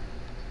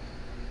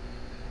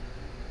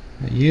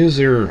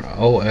 User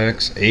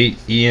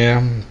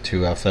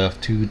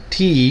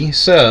OX8EM2FF2T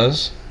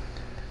says,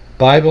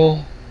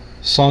 Bible,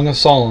 Song of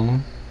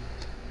Solomon,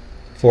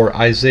 for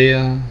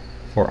Isaiah,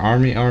 for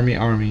army,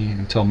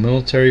 until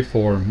military,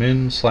 for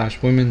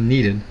men/women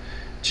needed,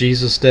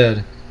 Jesus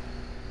dead,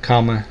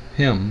 comma,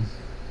 him.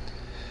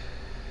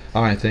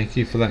 Alright, thank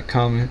you for that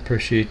comment,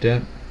 appreciate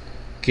that.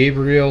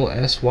 Gabriel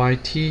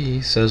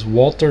SYT says,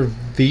 Walter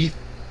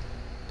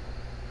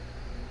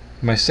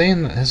am I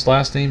saying his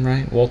last name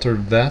right? Walter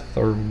Veth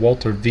or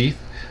Walter Veith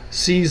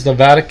sees the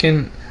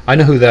Vatican. I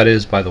know who that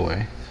is, by the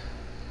way.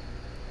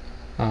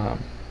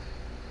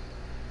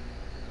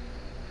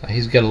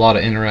 He's got a lot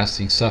of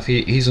interesting stuff.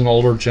 He's an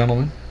older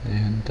gentleman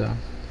and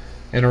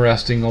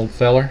interesting old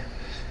feller.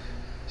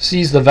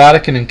 Sees the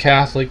Vatican and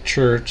Catholic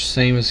Church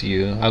same as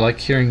you. I like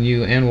hearing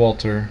you and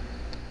Walter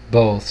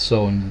both,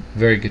 so in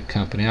very good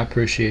company. I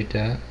appreciate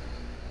that.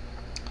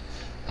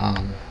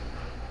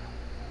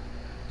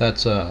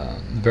 That's a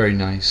very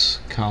nice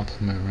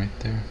compliment right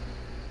there.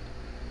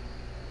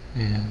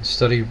 And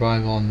study your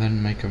Bible and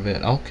then make a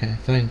vid. Okay,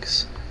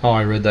 thanks. Oh,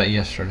 I read that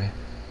yesterday.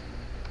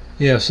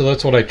 Yeah, so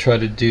that's what I try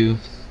to do.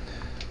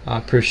 I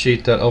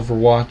appreciate that.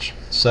 Overwatch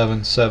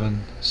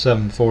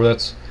 7774.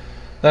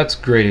 That's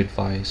great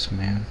advice,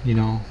 man. You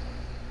know,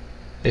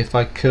 if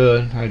I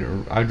could,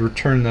 I'd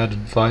return that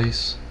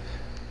advice.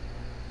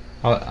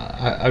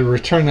 I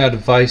return that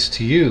advice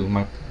to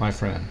you, my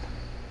friend.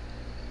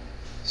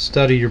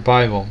 Study your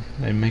Bible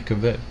and make a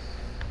vid.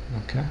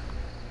 Okay?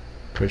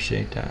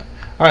 Appreciate that.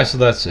 Alright, so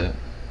that's it.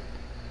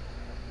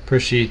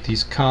 Appreciate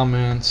these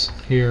comments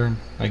here.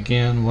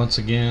 Again, once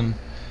again,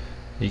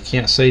 you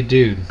can't say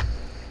dude.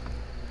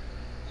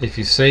 If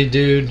you say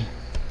dude,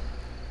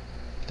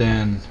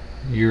 then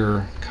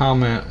your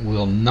comment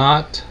will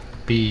not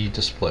be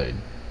displayed.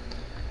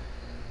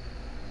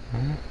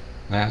 Right?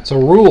 That's a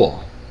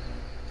rule.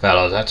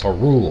 Fellas, that's a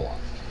rule.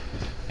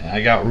 And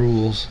I got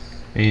rules,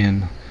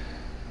 and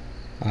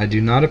I do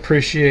not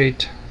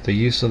appreciate the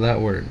use of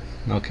that word.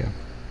 Okay.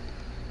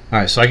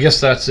 Alright, so I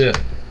guess that's it,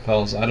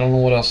 fellas. I don't know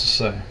what else to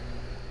say.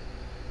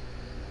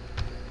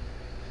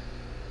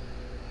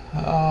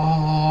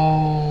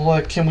 Oh,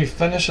 look, can we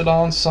finish it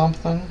on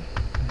something?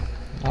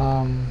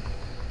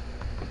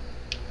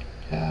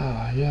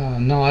 Yeah,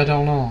 no, I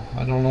don't know.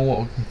 I don't know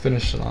what we can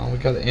finish it on. We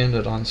gotta end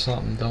it on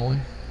something, don't we?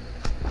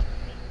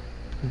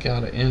 We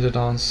gotta end it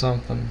on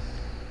something.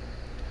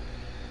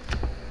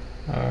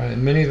 Alright,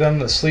 many of them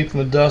that sleep in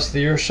the dust of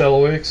the earth shall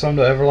awake, some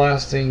to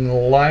everlasting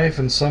life,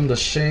 and some to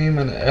shame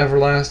and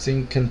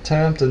everlasting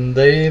contempt, and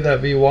they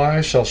that be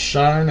wise shall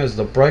shine as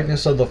the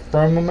brightness of the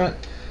firmament,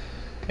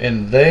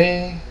 and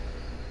they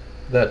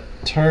that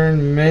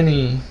turn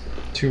many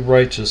to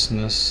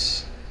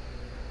righteousness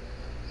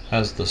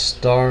as the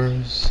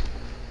stars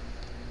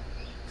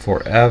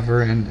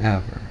forever and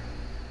ever.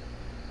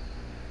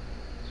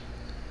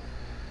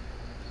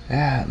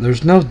 Yeah,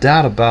 there's no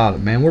doubt about it,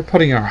 man. We're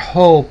putting our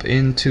hope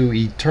into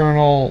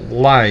eternal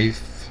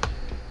life,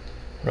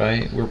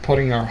 right? We're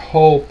putting our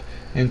hope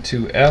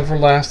into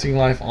everlasting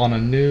life on a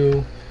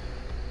new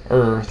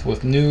earth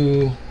with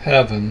new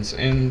heavens,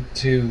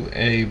 into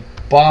a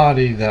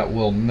body that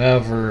will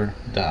never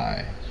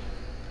die,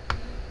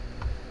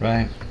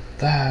 right?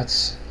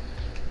 That's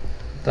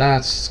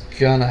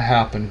gonna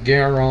happen,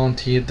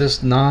 guaranteed.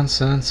 This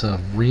nonsense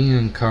of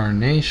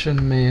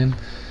reincarnation, man,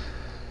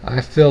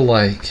 I feel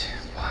like,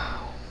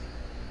 wow,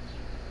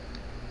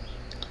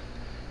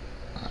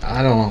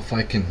 I don't know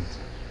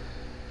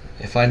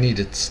if I need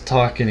to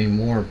talk any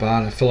more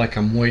about it. I feel like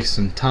I'm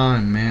wasting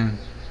time, man.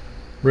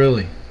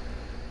 Really.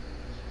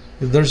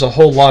 There's a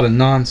whole lot of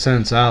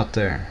nonsense out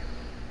there.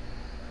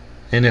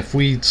 And if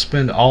we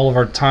spend all of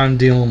our time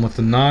dealing with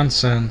the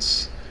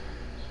nonsense,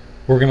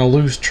 we're going to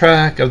lose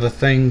track of the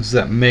things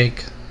that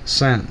make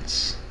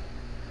sense.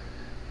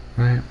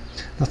 Right?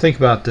 Now think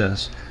about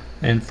this.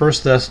 In 1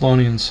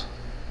 Thessalonians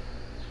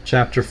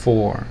chapter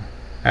 4,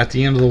 at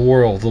the end of the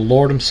world, the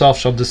Lord himself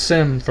shall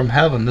descend from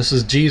heaven. This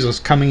is Jesus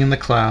coming in the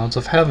clouds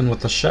of heaven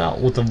with a shout,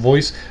 with the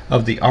voice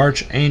of the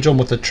archangel, and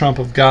with the trump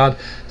of God,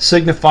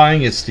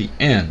 signifying it's the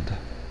end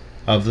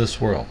of this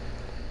world.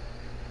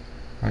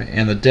 Right?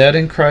 And the dead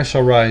in Christ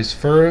shall rise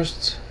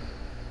first,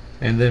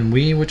 and then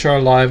we which are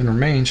alive and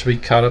remain shall be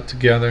caught up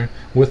together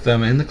with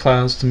them in the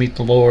clouds to meet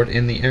the Lord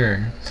in the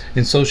air.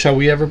 And so shall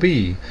we ever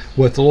be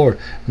with the Lord.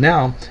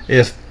 Now,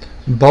 if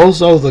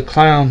Bozo the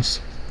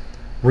Clown's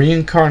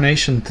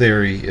reincarnation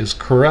theory is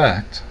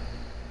correct,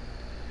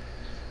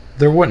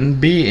 there wouldn't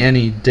be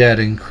any dead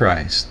in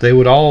Christ. They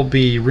would all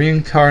be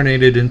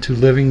reincarnated into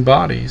living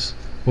bodies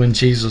when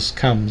Jesus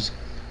comes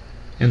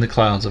in the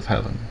clouds of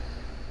heaven.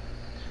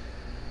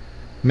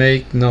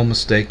 Make no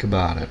mistake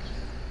about it.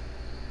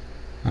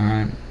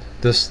 Alright,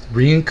 this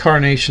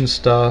reincarnation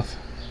stuff,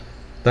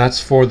 that's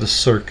for the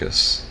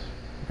circus.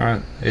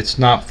 Alright, it's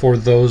not for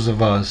those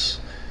of us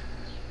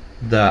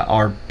that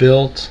are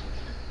built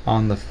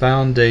on the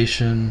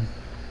foundation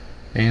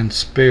and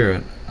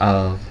spirit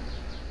of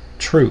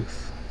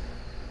truth.